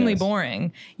extremely yes.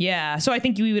 boring. Yeah, so I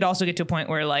think we would also get to a point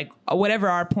where like whatever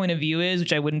our point of view is,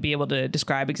 which I wouldn't be able to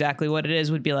describe exactly what it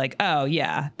is, would be like, oh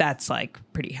yeah, that's like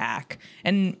pretty hack.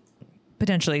 And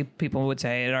potentially people would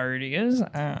say it already is. I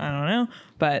don't know,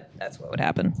 but that's what would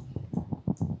happen.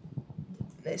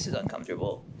 This is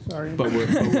uncomfortable. Sorry. But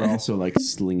we're also like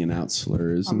slinging out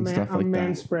slurs and stuff like I'm that.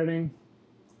 man-spreading.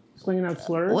 Slinging out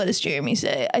slurs. What does Jeremy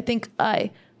say? I think I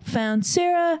found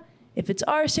Sarah. If it's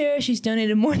our Sarah, she's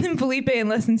donated more than Felipe and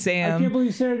less than I Sam. can't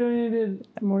believe Sarah donated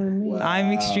more than me.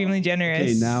 I'm extremely generous.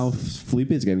 Okay, now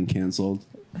Felipe is getting canceled.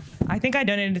 I think I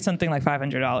donated something like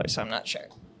 $500, so I'm not sure.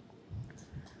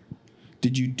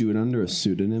 Did you do it under a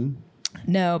pseudonym?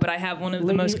 No, but I have one of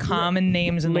the most common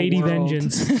names in Lady the world.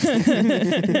 Vengeance.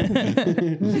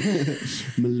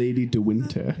 Milady de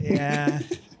Winter. Yeah.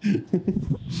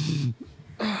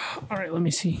 All right, let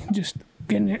me see. Just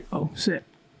getting it. Oh, sit.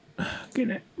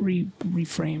 Getting it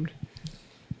reframed.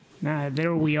 Nah,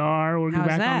 there we are. We're How's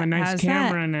back that? on the nice How's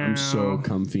camera now. I'm so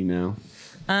comfy now.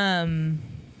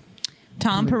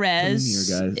 Tom Perez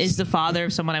here, guys. is the father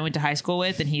of someone I went to high school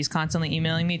with, and he's constantly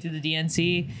emailing me through the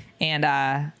DNC. And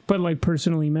But like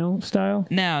personal email style?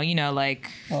 no,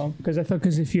 like Oh, because I thought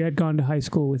if you had gone to high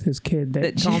school with his kid, that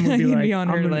that Tom would be he'd like, be on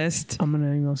her I'm gonna, list. I'm going to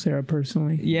email Sarah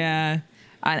personally. Yeah.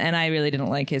 And I really didn't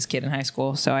like his kid in high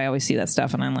school, so I always see that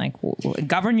stuff, and I'm like,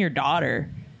 govern your daughter,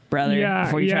 brother, Yeah,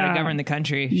 before you try yeah. to govern the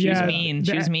country. She was Yeah, mean.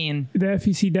 She was mean. The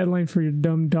FEC deadline for your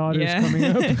dumb daughter is coming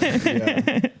up.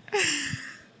 Yeah.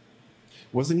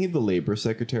 Wasn't he the labor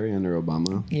secretary under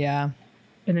Obama? Yeah,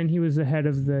 And then he was the head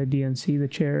of the DNC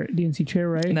chair,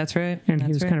 right? that's right. And That's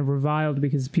he was right. kind of reviled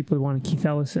because people wanted Keith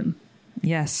Ellison.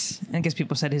 Yes, I guess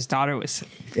people said his daughter was.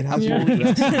 It has your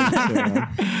address on it,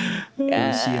 Sarah. The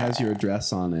receipt has your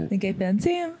address on it. I think I found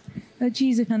Sam. Oh,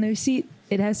 geez, I found the receipt.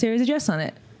 It has Sarah's address on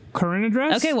it. Current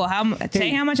address? Okay, well, say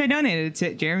how much I donated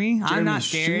to Jeremy. I'm not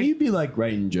Should scared. you be like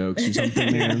writing jokes or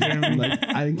something, man? Like,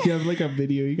 I think you have like a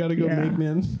video you gotta go Yeah. make,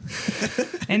 man.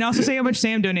 And also say how much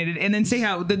Sam donated, and then say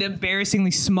how the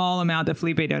embarrassingly small amount that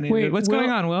Felipe donated. Wait, What's Will- going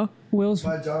on, Will? Will's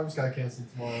My job just got canceled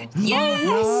tomorrow.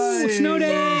 Yes! Snow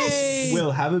Day!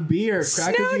 Will, have a beer.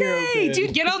 Crack Snow a beer Day! open.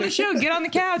 Dude, get on the show. Get on the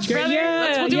couch, brother.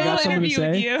 yeah, We'll do you a got little something to interview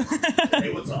with say? you.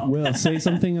 Hey, what's up? Will, say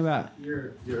something about.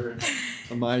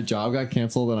 My job got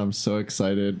canceled, and I'm so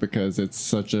excited because it's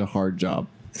such a hard job.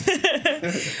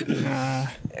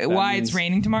 Why means- it's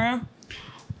raining tomorrow?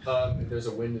 There's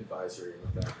a wind advisory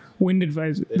with that. wind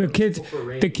advisor. The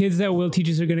kids that Will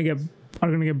teaches are gonna get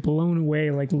blown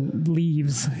away like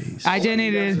leaves. I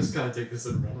donated. Just kind of take this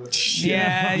and run with it.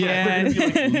 Yeah.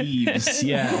 Leaves.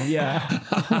 Yeah.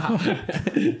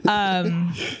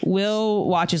 Will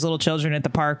watches little children at the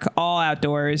park, all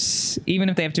outdoors, even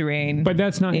if they have to rain. But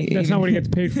that's not what he gets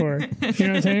paid for. You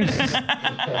know what I'm saying?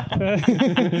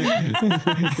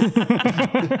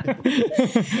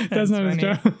 That's not his funny.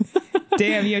 job.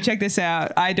 Damn, yo, check this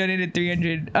out. I donated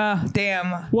 300. Oh,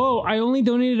 damn. Whoa! I only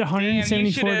donated Damn,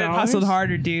 you should have $174. hustled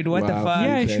harder, dude. What the Wow. fuck?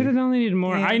 Yeah, I Okay. should have donated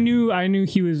more. Yeah. I knew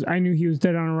he was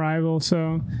dead on arrival,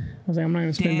 so I was like, I'm not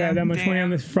gonna spend Damn, that much money damn. on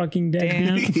this fucking dead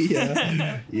Damn.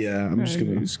 man. Yeah. I'm just I'm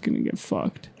gonna. just gonna get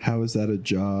fucked. How is that a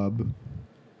job?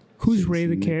 Who's Ray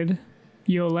the Kid?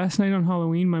 Yo, last night on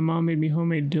Halloween, my mom made me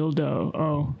homemade dildo.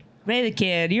 Oh, Ray the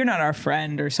Kid, you're not our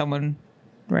friend or someone,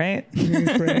 right? his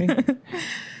name's Ray.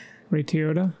 Ray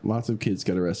Toyota. Lots of kids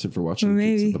got arrested for watching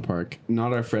kids Maybe. at the park.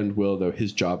 Not our friend Will, though.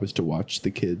 His job is to watch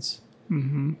the kids.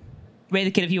 Ray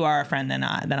the Kid, if you are a friend, then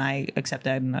I accept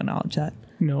that and acknowledge that.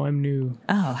 No, I'm new.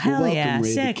 Oh, hell Welcome, yeah. Ray the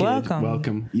Sick. Kid. Welcome.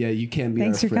 Welcome. Yeah, you can be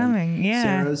Thanks our for friend. coming.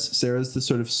 Yeah. Sarah's the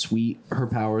sort of sweet. Her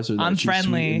powers are that I'm she's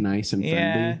friendly. sweet and nice and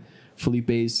Yeah. friendly.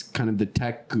 Felipe's kind of the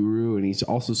tech guru, and he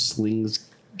also slings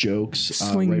jokes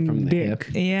Sling right from the dick.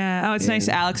 hip. Yeah. Oh, it's nice.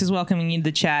 And- Alex is welcoming you to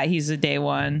the chat. He's a day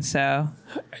one. So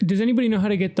Does anybody know how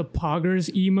to get the Poggers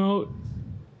emote?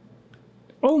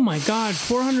 Oh my God,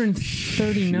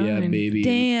 439. Yeah, baby.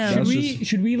 Damn. That's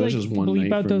Should we that's like just one bleep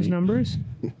night out for those me. numbers?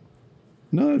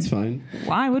 No, that's fine.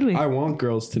 why would we? I want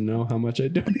girls to know how much I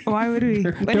donate. Why would we?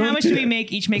 But how much do we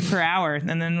each make per hour?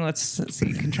 And then let's see,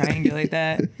 you can triangulate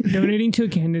that. Donating to a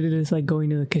candidate is like going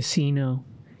to the casino.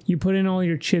 You put in all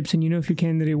your chips, and you know if your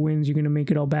candidate wins, you're going to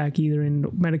make it all back either in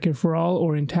Medicare for all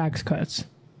or in tax cuts.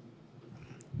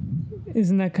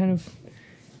 Isn't that kind of...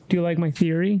 Do you like my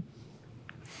theory?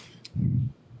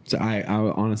 So I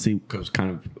honestly was kind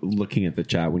of looking at the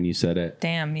chat when you said it.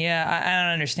 Damn. Yeah. I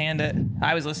don't understand it.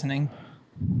 I was listening.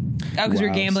 Oh, because we're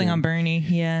Wow, gambling same. on Bernie.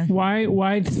 Yeah.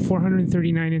 Why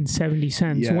 439 and 70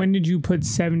 cents? Yeah. When did you put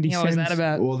 70 Yeah, cents? what was that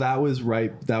about? Well, that was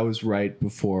right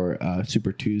before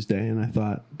Super Tuesday, and I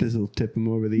thought this will tip him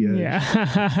over the edge.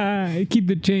 Yeah. Keep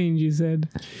the change, you said.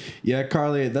 Yeah,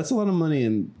 Carly, that's a lot of money,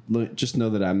 and just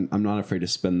know that I'm not afraid to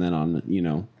spend that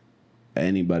on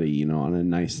anybody, on a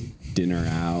nice dinner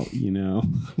out,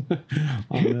 on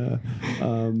a,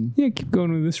 Yeah, keep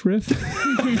going with this riff.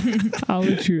 I'll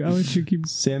let you keep.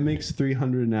 Sam makes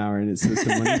 $300 an hour, and it says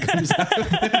the money comes out.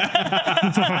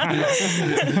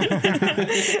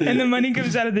 And the money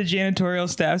comes out of the janitorial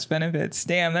staff's benefits.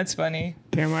 Damn, that's funny.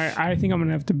 Damn, I think I'm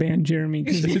gonna have to ban Jeremy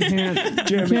because you can't.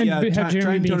 Jeremy, have try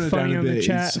Jeremy and being tone it funny down a on the bit.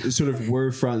 chat. It's sort of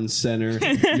we're front and center.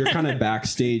 You're kind of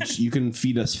backstage. You can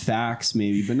feed us facts,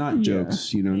 maybe, but not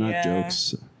jokes. Not Yeah.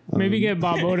 jokes. Maybe get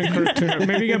Bob Odenkirk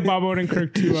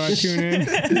to tune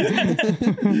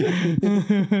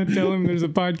in. Tell him there's a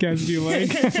podcast you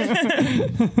like.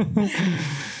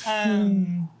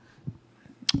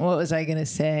 What was I going to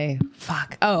say?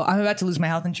 Fuck. Oh, I'm about to lose my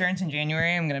health insurance in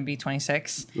January. I'm going to be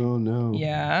 26. Oh no.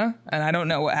 Yeah. And I don't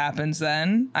know what happens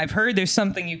then. I've heard there's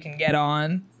something you can get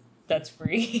on that's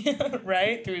free,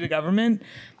 right? Through the government.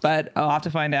 But I'll have to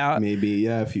find out. Maybe,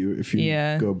 yeah. If you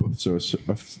Yeah. go above a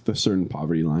certain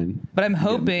poverty line. But I'm get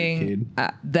hoping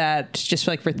that just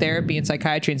like for therapy and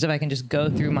psychiatry and stuff, I can just go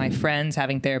through my friends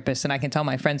having therapists, and I can tell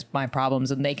my friends my problems,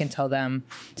 and they can tell them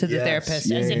to the Yes. therapist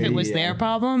Yeah, as if it was yeah. their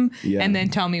problem, Yeah. and then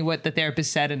tell me what the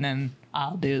therapist said, and then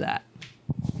I'll do that.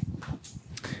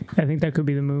 I think that could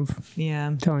be the move.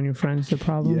 Yeah. Telling your friends the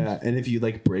problem. Yeah, and if you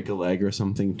like break a leg or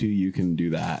something too, you can do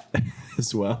that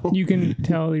as well. You can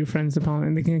tell your friends the problem,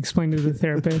 and they can explain to the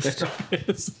therapist.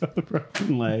 a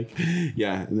broken leg.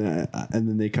 Yeah, and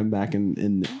then they come back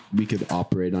and we could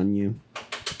operate on you.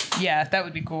 Yeah, that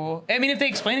would be cool. I mean, if they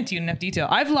explain it to you in enough detail.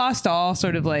 I've lost all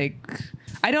sort of like,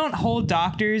 I don't hold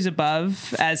doctors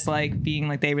above as like being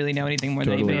like they really know anything more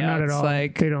Totally. than anybody else. Not at all.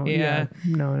 Like They don't. Yeah.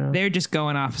 No. They're just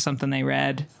going off of something they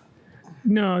read.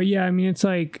 No, yeah, I mean, it's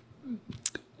like,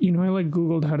 I like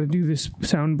Googled how to do this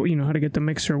sound, how to get the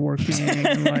mixer working.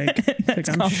 And like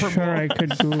I'm sure I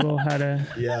could Google how to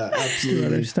Yeah, do absolutely.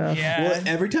 other stuff. Yeah. Well,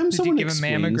 every time you someone give a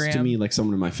explains to mammogram? me, like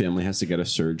someone in my family has to get a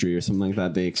surgery or something like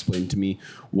that, they explain to me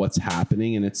what's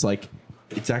happening, and it's like,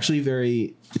 it's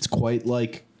actually it's quite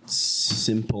like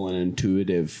simple and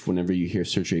intuitive. Whenever you hear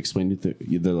surgery explained,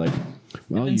 they're like,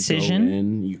 well, you Incision? go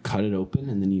in, you cut it open,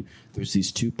 and then there's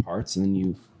these two parts, and then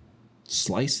you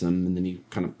slice them, and then you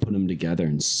kind of put them together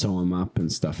and sew them up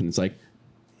and stuff, and it's like,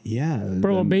 yeah,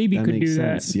 Bro, a baby could makes do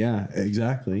that. sense. Yeah,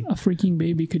 exactly. A freaking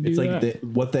baby could do It's like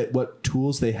that. what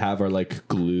tools they have are like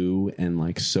glue and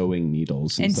like sewing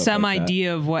needles And stuff some like that.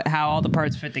 idea of how all the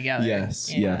parts fit together. Yes,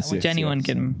 Yeah, yes, which yes, anyone yes.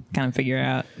 can kind of figure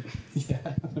out.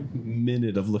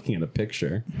 Minute of looking at a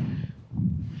picture.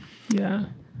 Yeah.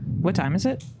 What time is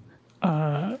it?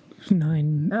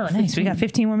 9. Oh, nice. We got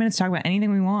 15 more minutes to talk about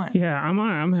anything we want. Yeah,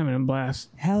 I'm having a blast.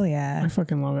 Hell yeah. I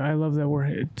fucking love it. I love that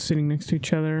we're sitting next to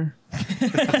each other. And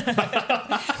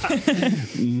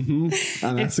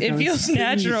that's the It kind of feels thing you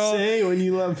natural. say when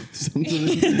you love something.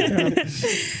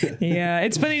 Yeah,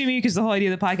 it's funny to me because the whole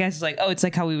idea of the podcast is like, oh, it's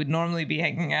like how we would normally be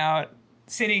hanging out,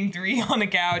 sitting three on a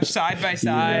couch side by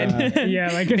side.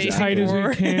 Yeah, like as Basic tight as we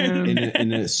war. can.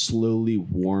 in a slowly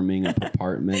warming up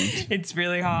apartment. It's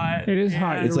really hot. It is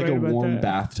hot. It's You're like right a about warm that.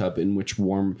 bathtub in which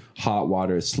warm hot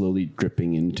water is slowly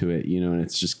dripping into it, and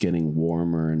it's just getting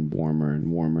warmer and warmer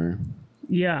and warmer.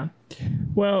 Yeah.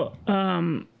 Well,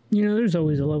 there's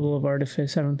always a level of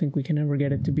artifice. I don't think we can ever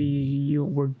get it to be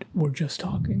we're just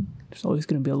talking. There's always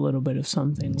going to be a little bit of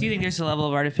something. Do you think there's a level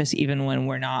of artifice even when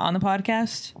we're not on the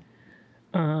podcast?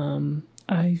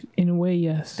 In a way,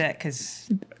 yes. That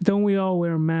because Don't we all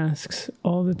wear masks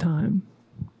all the time?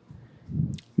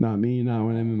 Not me, not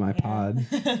when I'm in my pod.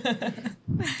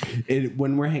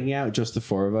 When we're hanging out, just the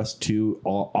four of us, too,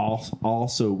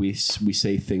 also we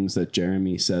say things that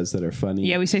Jeremy says that are funny.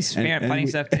 Yeah, we say funny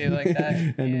stuff too, like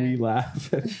that. And we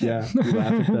laugh. We laugh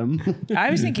at them.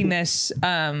 I was thinking this.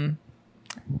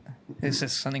 This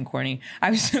is something corny. I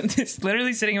was just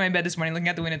literally sitting in my bed this morning, looking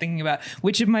out the window, thinking about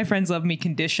which of my friends love me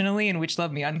conditionally and which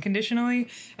love me unconditionally.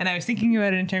 And I was thinking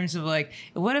about it in terms of like,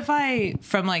 what if I,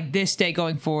 from like this day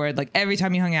going forward, like every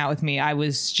time you hung out with me, I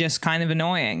was just kind of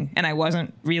annoying and I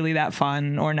wasn't really that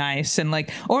fun or nice, and like,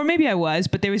 or maybe I was,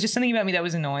 but there was just something about me that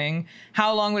was annoying.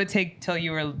 How long would it take till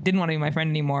you didn't want to be my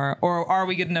friend anymore, or are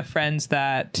we good enough friends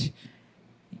that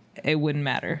it wouldn't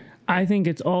matter? I think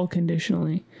it's all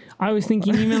conditionally. I was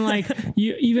thinking you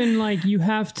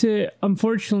have to,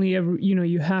 unfortunately,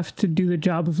 you have to do the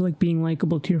job of like being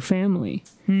likable to your family.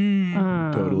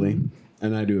 Totally.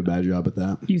 And I do a bad job at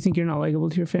that. You think you're not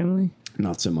likable to your family?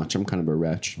 Not so much. I'm kind of a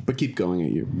wretch. But keep going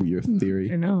at your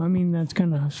theory. I know. I mean, that's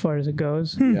kind of as far as it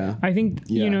goes. Yeah. I think,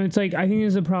 it's like, I think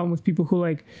there's a problem with people who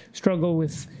like struggle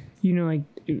with, like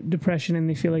depression, and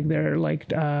they feel like they're like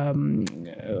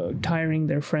tiring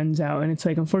their friends out, and it's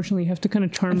like, unfortunately, you have to kind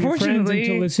of charm your friends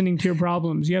into listening to your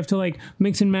problems. You have to like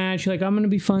mix and match. You're like, I'm gonna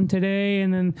be fun today,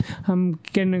 and then I'm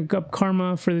getting up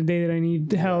karma for the day that I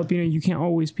need help. You can't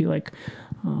always be like,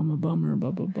 oh, I'm a bummer,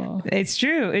 blah blah blah. It's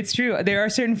true. There are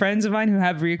certain friends of mine who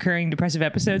have recurring depressive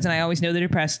episodes, and I always know they're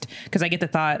depressed because I get the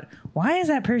thought, why is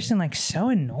that person like so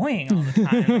annoying all the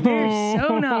time? Like, they're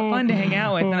so not fun to hang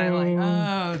out with, and I'm like,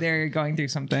 oh, they're going through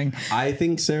something. I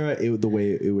think, Sarah, the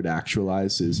way it would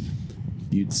actualize is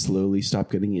you'd slowly stop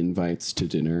getting invites to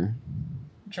dinner.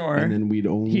 Sure. And then we'd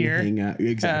only hang out.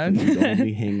 Exactly. We'd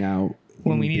only hang out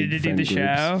when we needed to do the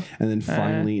show. And then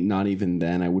finally, not even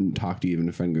then, I wouldn't talk to you even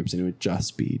to friend groups, and it would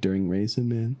just be during Raisin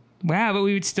Man. Wow, but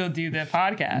we would still do the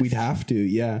podcast. We'd have to,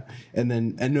 yeah. And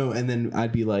then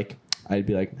I'd be like,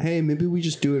 hey, maybe we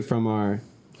just do it from our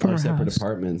separate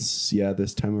apartments. Yeah,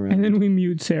 this time around. And then we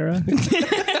mute Sarah.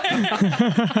 The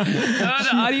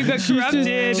audio got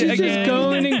corrupted. She's just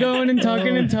going and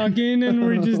talking, and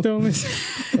we're just don't listen.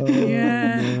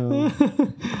 Yeah. No.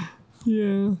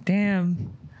 Yeah.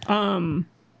 Damn. I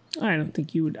don't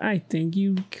think you would. I think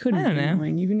you couldn't. I don't know.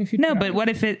 Annoying, even if you. No, tried. but what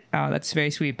if it? Oh, that's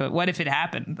very sweet. But what if it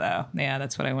happened though? Yeah,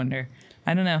 that's what I wonder.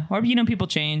 I don't know. Or people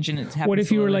change and it happens. What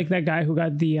if you were like that guy who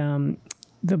got the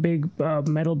big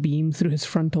metal beam through his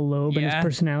frontal lobe and his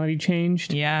personality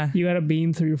changed? Yeah. You got a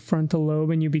beam through your frontal lobe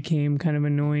and you became kind of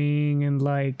annoying and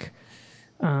liked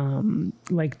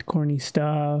corny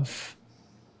stuff.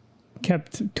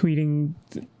 Kept tweeting,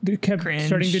 cringe.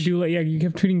 Starting to do you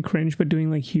kept tweeting cringe, but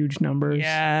doing like huge numbers.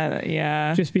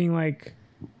 Yeah. Just being like,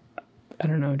 I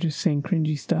don't know, just saying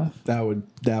cringy stuff. That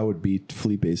would be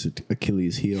Felipe's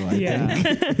Achilles heel, I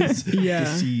think. To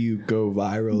see you go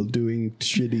viral doing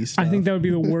shitty stuff. I think that would be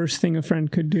the worst thing a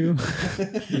friend could do.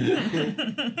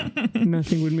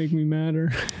 Nothing would make me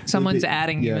madder. Someone's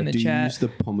adding you in the chat. Do you use the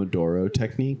Pomodoro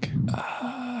technique?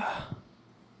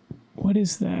 What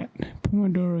is that?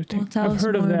 Pomodoro technique. Well, I've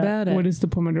heard of that. What is the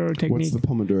Pomodoro technique? What's the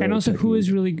Pomodoro And also,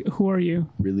 technique? who are you?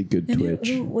 Really good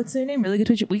Twitch. What's their name? Really good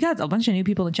Twitch. We got a bunch of new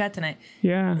people in chat tonight.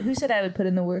 Yeah. Who said I would put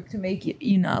in the work to make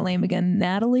you not lame again?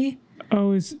 Natalie?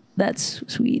 Oh, that's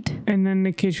sweet. And then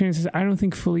Nick Cage says, I don't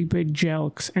think Felipe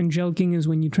jelks. And jelking is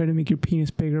when you try to make your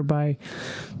penis bigger by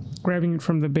grabbing it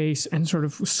from the base and sort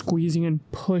of squeezing and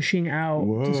pushing out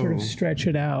to sort of stretch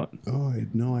it out. Oh, I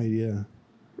had no idea.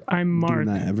 I'm Mark.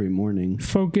 Doing that every morning.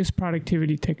 Focus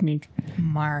productivity technique.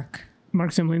 Mark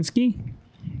Zemlinsky?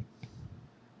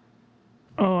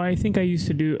 Oh, I think I used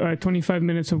to do 25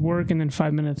 minutes of work and then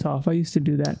 5 minutes off. I used to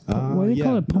do that. What do they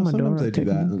call it? Pomodoro. Sometimes I do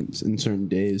that in certain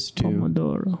days too.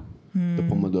 Pomodoro. The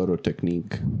Pomodoro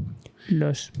technique.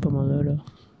 Los Pomodoro.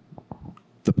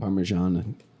 The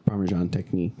Parmesan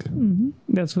technique. Mm-hmm.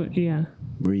 That's what, yeah.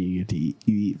 Where you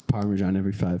eat Parmesan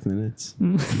every 5 minutes.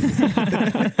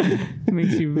 It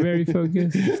makes you very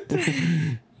focused.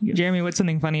 Jeremy, what's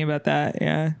something funny about that?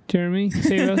 Yeah. Jeremy,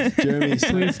 save us. Jeremy,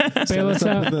 please bail us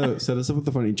out. Set us up with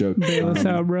a funny joke. Bail us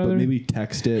out, brother. But maybe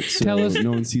text it so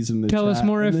no one sees in the Tell chat. us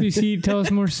more FEC. Tell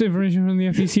us more information from the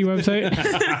FEC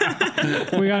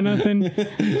website. We got nothing.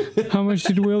 How much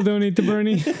did Will donate to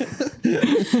Bernie?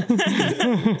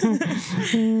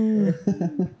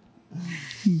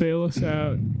 Bail us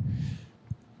out.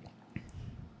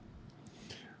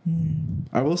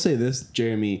 I will say this,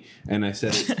 Jeremy, and I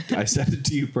said it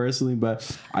to you personally,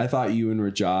 but I thought you and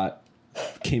Rajat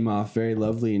came off very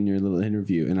lovely in your little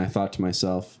interview, and I thought to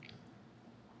myself,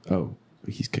 oh,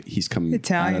 he's coming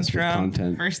Italian at us with drum.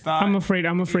 content. First thought. I'm afraid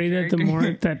that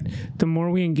the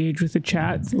more we engage with the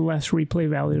chat, the less replay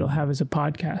value it'll have as a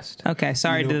podcast. Okay,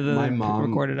 sorry to the my mom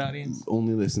recorded audience.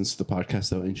 only listens to the podcast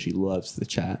though, and she loves the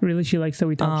chat. Really, she likes that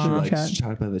we talk She to the likes chat. to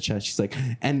talk about the chat. She's like,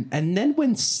 and then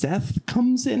when Seth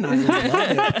comes in, I love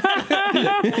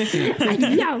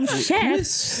it. No, Seth.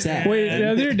 Seth. Wait, the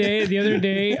other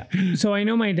day. So I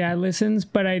know my dad listens,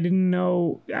 but I didn't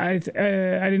know. I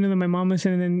didn't know that my mom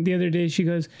listened. And then the other day she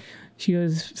goes,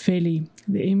 Feli,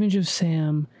 the image of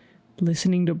Sam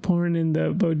listening to porn in the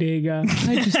bodega.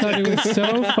 I just thought it was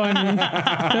so funny.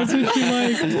 That's what she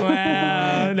liked.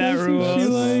 Wow, that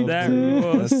rules. That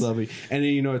rules. That's lovely. And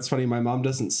you know, it's funny. My mom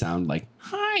doesn't sound like,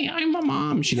 "Hi, I'm a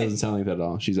mom." She doesn't sound like that at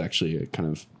all. She's actually a kind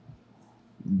of.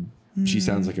 She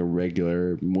sounds like a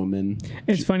regular woman.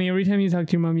 It's funny. Every time you talk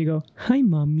to your mom, you go, "Hi,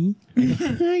 mommy."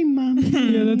 Hi, mommy.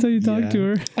 Yeah, that's how you talk to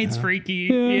her. It's freaky.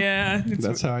 Yeah.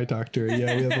 That's how I talk to her.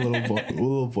 Yeah, we have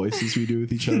little voices we do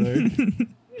with each other.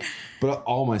 But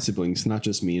all my siblings, not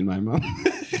just me and my mom.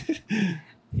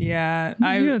 Yeah.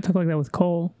 You don't talk like that with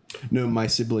Cole. No, my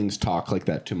siblings talk like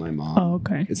that to my mom. Oh,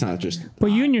 okay. It's not just.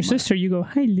 But you and your sister, you go,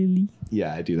 "Hi, Lily."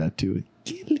 Yeah, I do that too.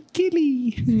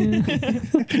 Gilly.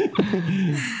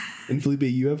 And Felipe,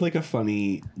 you have like a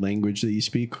funny language that you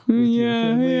speak with your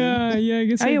family. Yeah. I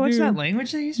guess I What's do. that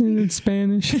language that you speak? It's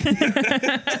Spanish.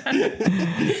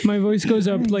 My voice goes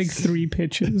up like 3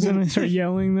 pitches and I start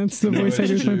yelling. That's the voice I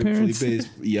do with my parents. Felipe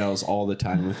yells all the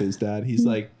time with his dad. He's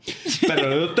like,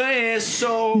 "Pero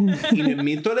eso, y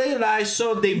me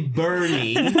eso de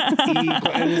Bernie." And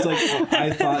it's like,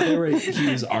 I thought he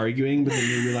was arguing, but then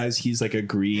you realize he's like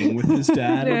agreeing with his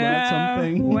dad about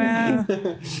something. Wow.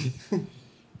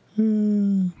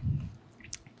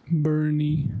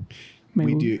 Bernie.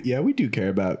 We do care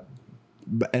about.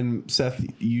 And Seth,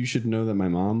 you should know that my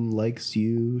mom likes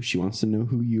you. She wants to know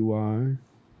who you are.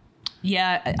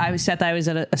 Yeah, I was at I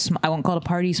won't call it a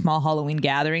party, small Halloween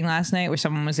gathering last night where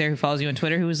someone was there who follows you on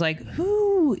Twitter who was like,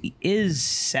 "Who is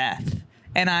Seth?"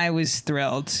 And I was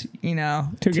thrilled, to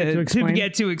get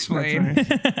to explain.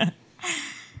 That's nice.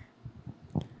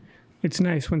 It's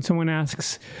nice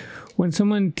when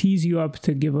someone tees you up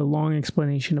to give a long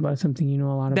explanation about something you know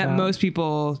a lot about. That most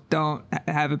people don't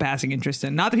have a passing interest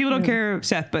in. Not that people don't care,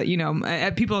 Seth, but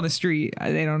people on the street,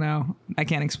 they don't know. I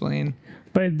can't explain.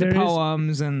 But there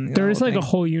poems and there is like a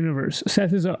whole universe.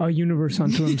 Seth is a universe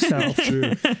unto himself.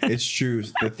 True, it's true.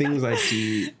 The things I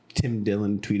see Tim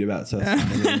Dillon tweet about Seth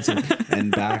Simons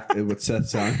and back what Seth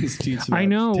Simons tweets about. I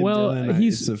know. Tim well, Dillon,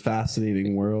 it's a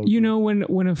fascinating world. You know,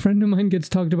 when a friend of mine gets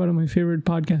talked about on my favorite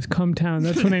podcast, Come Town,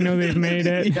 that's when I know they've made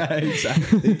it. Yeah,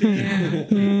 exactly.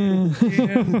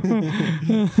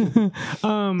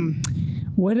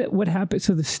 What happened?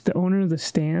 So the owner of the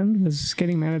stand was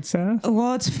getting mad at Seth?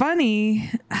 Well, it's funny.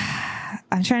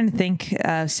 I'm trying to think,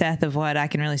 Seth, of what I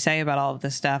can really say about all of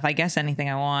this stuff. I guess anything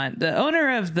I want. The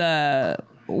owner of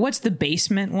what's the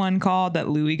basement one called that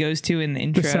Louis goes to in the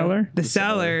intro? The Cellar? The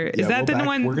Cellar. Is that the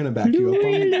one? We're going to back you up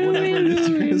on whatever it is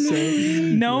you're going to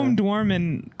say. Noam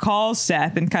Dworman calls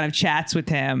Seth and kind of chats with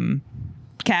him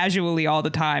casually all the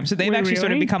time. So they've actually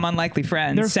sort of become unlikely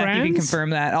friends. They're Seth, friends? you can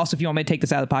confirm that. Also, if you want me to take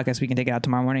this out of the podcast, we can take it out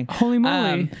tomorrow morning. Holy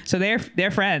moly. So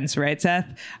they're friends, right, Seth?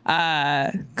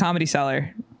 Comedy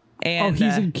Cellar.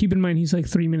 And, keep in mind he's like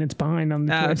 3 minutes behind on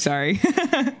the I'm Twitch. sorry.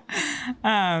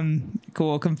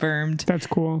 Cool, confirmed. That's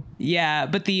cool. Yeah,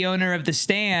 but the owner of The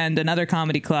Stand, another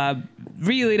comedy club,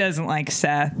 really doesn't like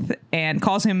Seth and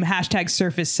calls him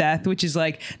 #surface Seth, which is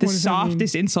like the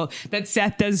softest insult. That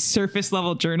Seth does surface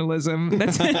level journalism.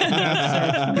 That's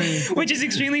which is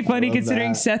extremely funny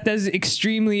considering Seth does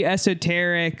extremely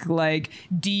esoteric, like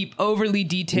deep, overly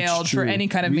detailed for any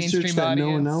kind of Research mainstream that audience.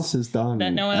 No one else has done.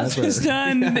 That no one else has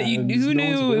done. That who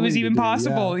knew it was even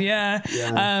possible? Yeah.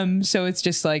 So it's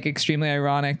just like extremely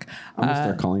ironic. I'm gonna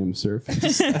start calling him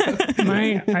Surface.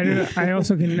 I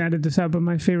also can edit this out, but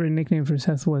my favorite nickname for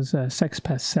Seth was Sex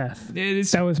Pest Seth.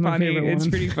 That was my favorite one. It's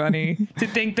pretty funny to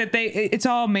think that it's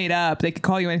all made up. They could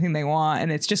call you anything they want,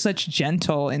 and it's just such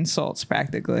gentle insults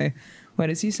practically. What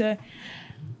does he say?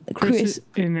 Chris is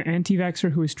an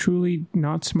anti-vaxxer who is truly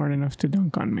not smart enough to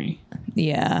dunk on me.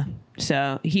 Yeah.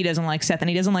 So he doesn't like Seth, and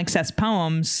he doesn't like Seth's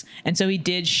poems. And so he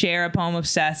did share a poem of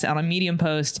Seth's on a Medium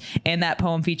post, and that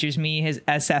poem features me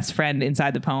as Seth's friend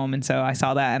inside the poem. And so I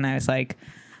saw that, and I was like,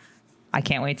 I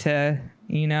can't wait to,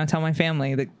 tell my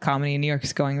family that comedy in New York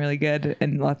is going really good,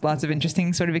 and lots of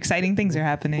interesting, sort of exciting things are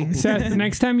happening. Seth,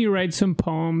 next time you write some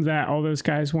poem that all those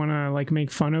guys want to like make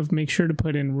fun of, make sure to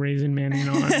put in Raisin Manning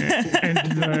on it and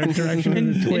the direction of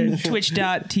the Twitch.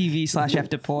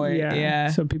 Twitch.tv/fdepoy. Yeah.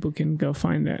 So people can go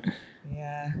find it.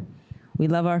 Yeah. We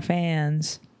love our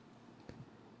fans.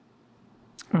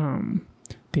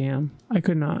 Damn, I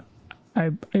could not.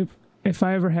 If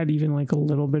I ever had even like a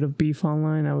little bit of beef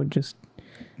online, I would just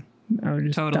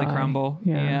totally die. crumble.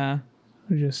 Yeah. I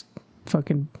would just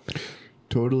fucking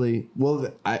Totally. Well,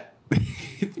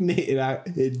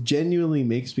 it genuinely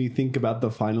makes me think about the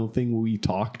final thing we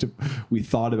thought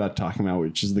about talking about,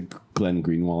 which is the Glenn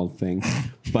Greenwald thing.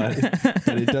 But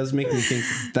it does make me think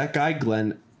that guy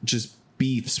Glenn just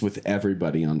beefs with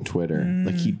everybody on Twitter.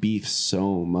 Like he beefs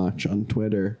so much on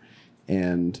Twitter,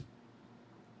 and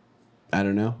I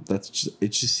don't know. It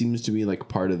just seems to be like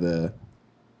part of the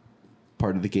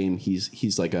game.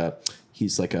 He's like a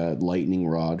lightning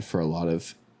rod for a lot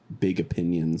of big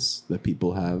opinions that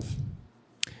people have.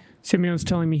 Simeon's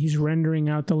telling me he's rendering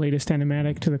out the latest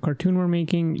animatic to the cartoon we're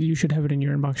making. You should have it in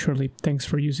your inbox shortly. Thanks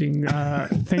for using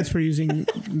this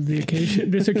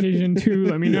occasion to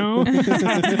let me know.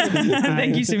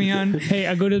 Thank you, Simeon. Hey,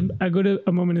 I go to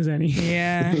A Moment As Any.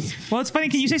 Yeah. Well, it's funny.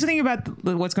 Can you say something about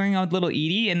what's going on with Little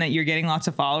Edie and that you're getting lots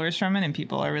of followers from it and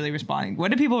people are really responding? What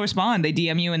do people respond? They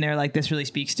DM you and they're like, "This really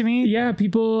speaks to me." Yeah,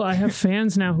 I have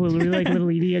fans now who really like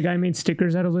Little Edie. A guy made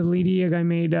stickers out of Little Edie. A guy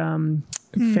made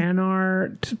fan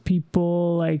art.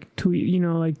 People like tweet,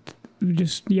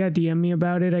 DM me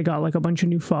about it. I got like a bunch of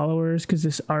new followers because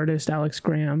this artist Alex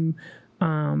Graham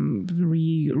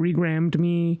regrammed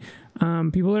me.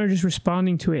 People are just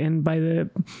responding to it, and by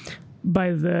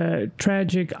the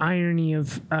tragic irony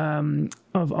of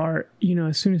art,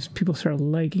 as soon as people start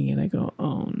liking it, I go,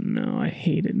 oh no, I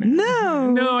hate it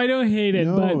now. No, I don't hate it,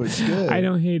 but it's good. I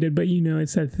don't hate it, but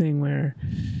it's that thing where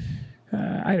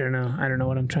I don't know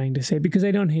what I'm trying to say because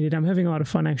I don't hate it. I'm having a lot of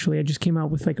fun actually. I just came out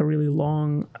with like a really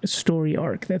long story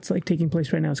arc that's like taking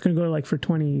place right now. It's going to go like for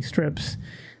 20 strips.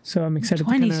 So I'm excited.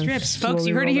 20 strips, folks.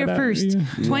 You heard it here first. Yeah.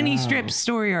 20 strips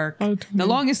story arc. Oh, the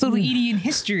longest Little Edie in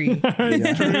history.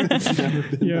 It's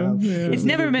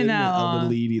never been that long.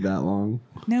 Little Edie that long.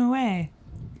 No way.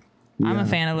 Yeah. I'm a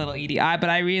fan of Little Edie. But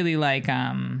I really like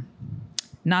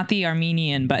not the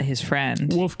Armenian, but his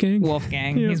friend.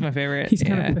 Wolfgang. Yeah. He's my favorite. He's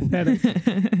kind of pathetic.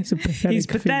 He's a pathetic He's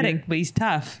pathetic, figure. But he's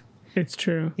tough. It's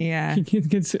true. Yeah. He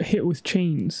gets hit with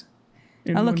chains.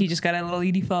 Oh, look, he just got a Little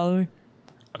Edie follower.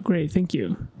 Oh, great. Thank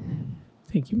you,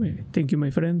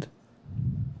 my friend.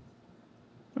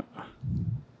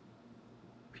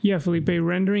 Yeah, Felipe,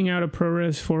 rendering out a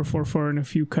ProRes 444 and a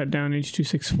few cut down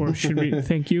H.264 should be.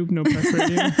 Thank you. No press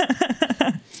radio.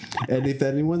 And if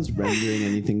anyone's rendering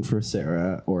anything for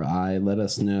Sarah or I, let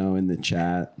us know in the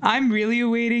chat. I'm really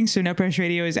awaiting. So No Press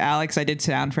Radio is Alex. I did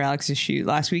sound for Alex's shoot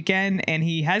last weekend, and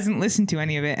he hasn't listened to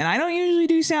any of it. And I don't usually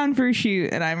do sound for a shoot,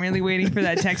 and I'm really waiting for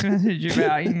that text message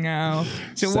about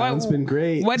So Sound's been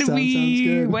great. What did Sounds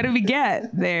good. What did we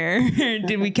get there?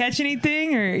 Did we catch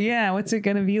anything, or what's it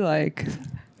gonna be like?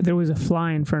 There was a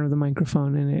fly in front of the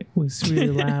microphone, and it was really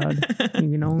loud. You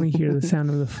can only hear the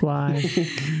sound of the fly.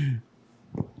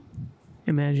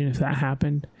 Imagine if that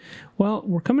happened. Well,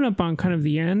 we're coming up on kind of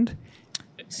the end.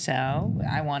 So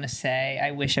I want to say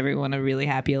I wish everyone a really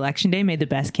happy election day. May the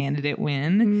best candidate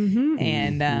win. Mm-hmm.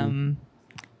 And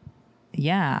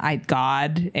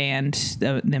God and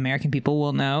the American people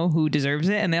will know who deserves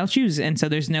it, and they'll choose. And so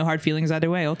there's no hard feelings either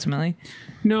way, ultimately.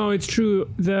 No, it's true.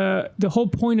 The whole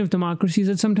point of democracy is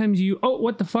that sometimes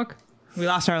what the fuck? We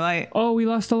lost our light. Oh, we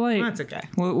lost the light. That's okay.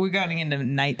 We're going into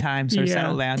nighttime, so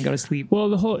settle down, go to sleep.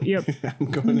 Well, I'm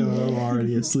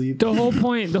already asleep. The whole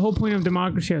point of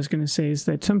democracy, I was going to say, is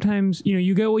that sometimes,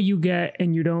 you get what you get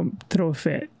and you don't throw a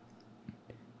fit.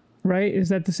 Right? Is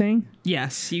that the saying?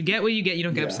 Yes. You get what you get, you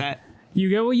don't get upset. You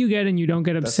get what you get and you don't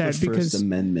get upset. That's the First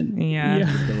Amendment.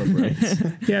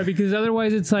 Yeah, because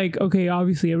otherwise it's like, okay,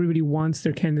 obviously everybody wants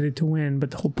their candidate to win,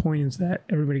 but the whole point is that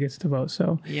everybody gets to vote.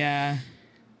 So yeah.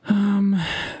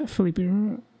 Felipe,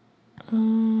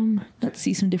 let's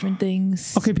see some different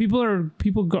things. Okay, people are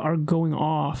going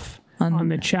off on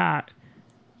the chat.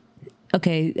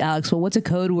 Okay, Alex, well, what's a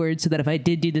code word so that if I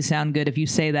did do the sound good, if you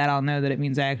say that, I'll know that it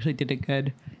means I actually did it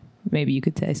good. Maybe you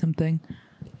could say something.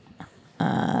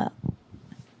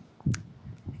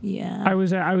 Yeah. I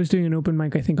was doing an open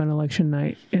mic, I think, on election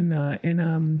night in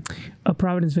a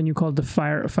Providence venue called the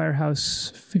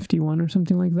Firehouse 51 or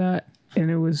something like that,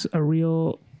 and it was a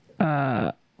real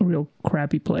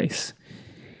crappy place.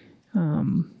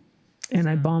 And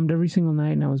I bombed every single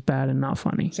night, and I was bad and not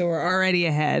funny. So we're already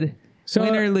ahead. So,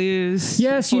 win or lose.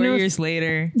 Yes, 4 years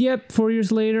later. Yep, 4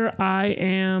 years later, I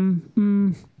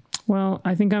am. Well,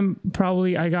 I think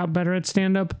I got better at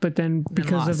stand up, but then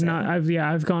because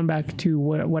I've gone back to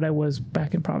what I was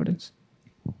back in Providence.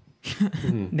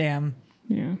 Damn.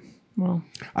 Yeah. Well,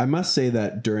 I must say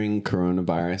that during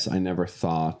coronavirus, I never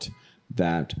thought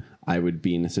that I would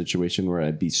be in a situation where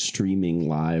I'd be streaming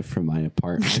live from my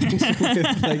apartment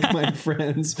with like my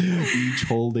friends, each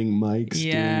holding mics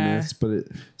doing this. But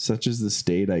such is the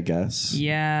state, I guess.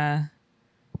 Yeah.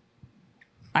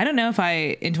 I don't know if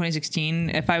in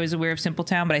 2016, if I was aware of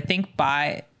Simpletown, but I think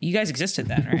you guys existed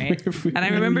then, right? And I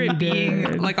remember it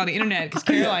being like on the internet because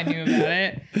Caroline knew about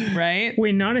it, right?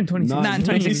 Wait, not in 2016. Not in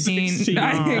 2016. No,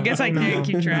 I guess I can't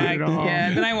keep track.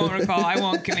 Yeah, then I won't recall. I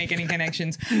won't make any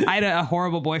connections. I had a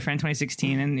horrible boyfriend in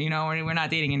 2016, and we're not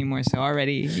dating anymore, so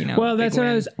already, Well, that's what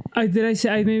I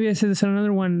said this on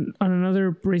another one, on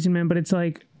another Raisin Man, but it's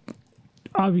like,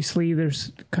 obviously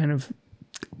there's kind of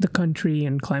the country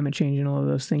and climate change and all of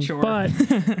those things. Sure. But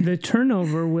the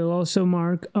turnover will also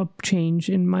mark a change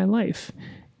in my life.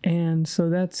 And so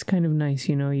that's kind of nice.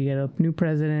 You get a new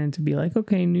president to be like,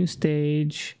 okay, new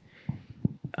stage.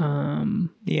 Yeah.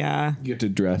 You get to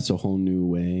dress a whole new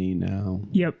way now.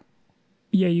 Yep.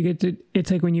 Yeah, you get to,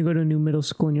 it's like when you go to a new middle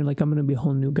school and you're like, I'm going to be a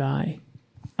whole new guy.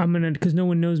 Because no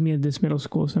one knows me at this middle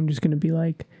school. So I'm just going to be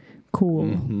like, cool.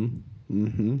 Mm-hmm.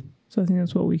 Mm-hmm. So I think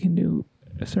that's what we can do.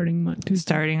 Starting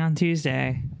on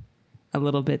Tuesday, a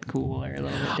little bit cooler, a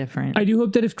little bit different. I do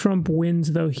hope that if Trump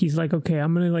wins, though, he's like, okay,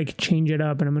 I'm gonna like change it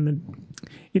up, and I'm gonna.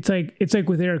 It's like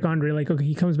with Eric Andre, like, okay,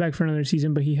 he comes back for another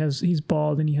season, but he's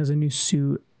bald and he has a new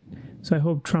suit. So I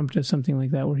hope Trump does something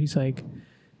like that, where he's like,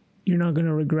 you're not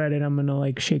gonna regret it. I'm gonna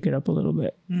like shake it up a little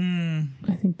bit.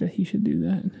 I think that he should do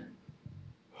that.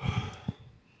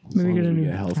 Maybe get a new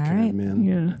healthcare, man.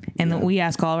 Yeah, and we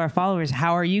ask all of our followers,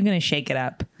 how are you gonna shake it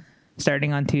up?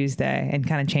 Starting on Tuesday and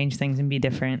kind of change things and be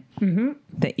different. Mm-hmm.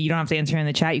 That you don't have to answer in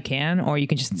the chat, you can, or you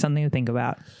can just something to think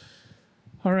about.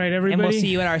 All right, everybody. And we'll see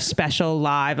you at our special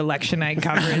live election night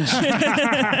coverage.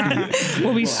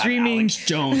 We'll be streaming Alex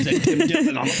Jones and Tim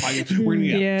Dillon on the podcast. We're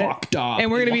gonna get fucked up.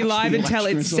 And we're gonna be live until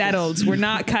it's settled. We're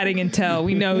not cutting until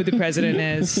we know who the president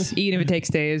is, even if it takes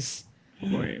days.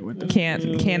 Wait, what the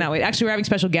cannot wait. Actually, we're having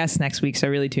special guests next week, so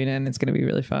really tune in. It's going to be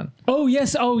really fun. Oh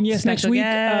yes, next week,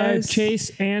 guests.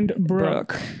 Chase and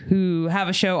Brooke, who have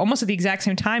a show almost at the exact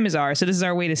same time as ours. So this is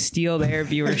our way to steal their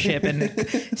viewership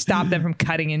and stop them from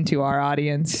cutting into our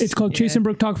audience. It's called Chase and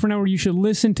Brooke Talk for an Hour. You should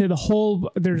listen to the whole.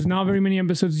 There's not very many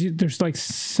episodes. There's like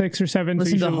 6 or 7.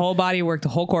 Listen to the whole body of work, the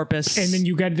whole corpus, and then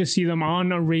you get to see them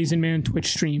on a Raisin Man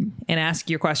Twitch stream and ask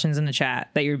your questions in the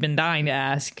chat that you've been dying to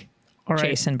ask. All right.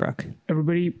 Chase and Brooke.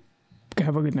 Everybody,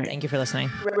 have a good night. Thank you for listening.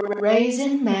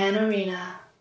 Raisin Man Arena.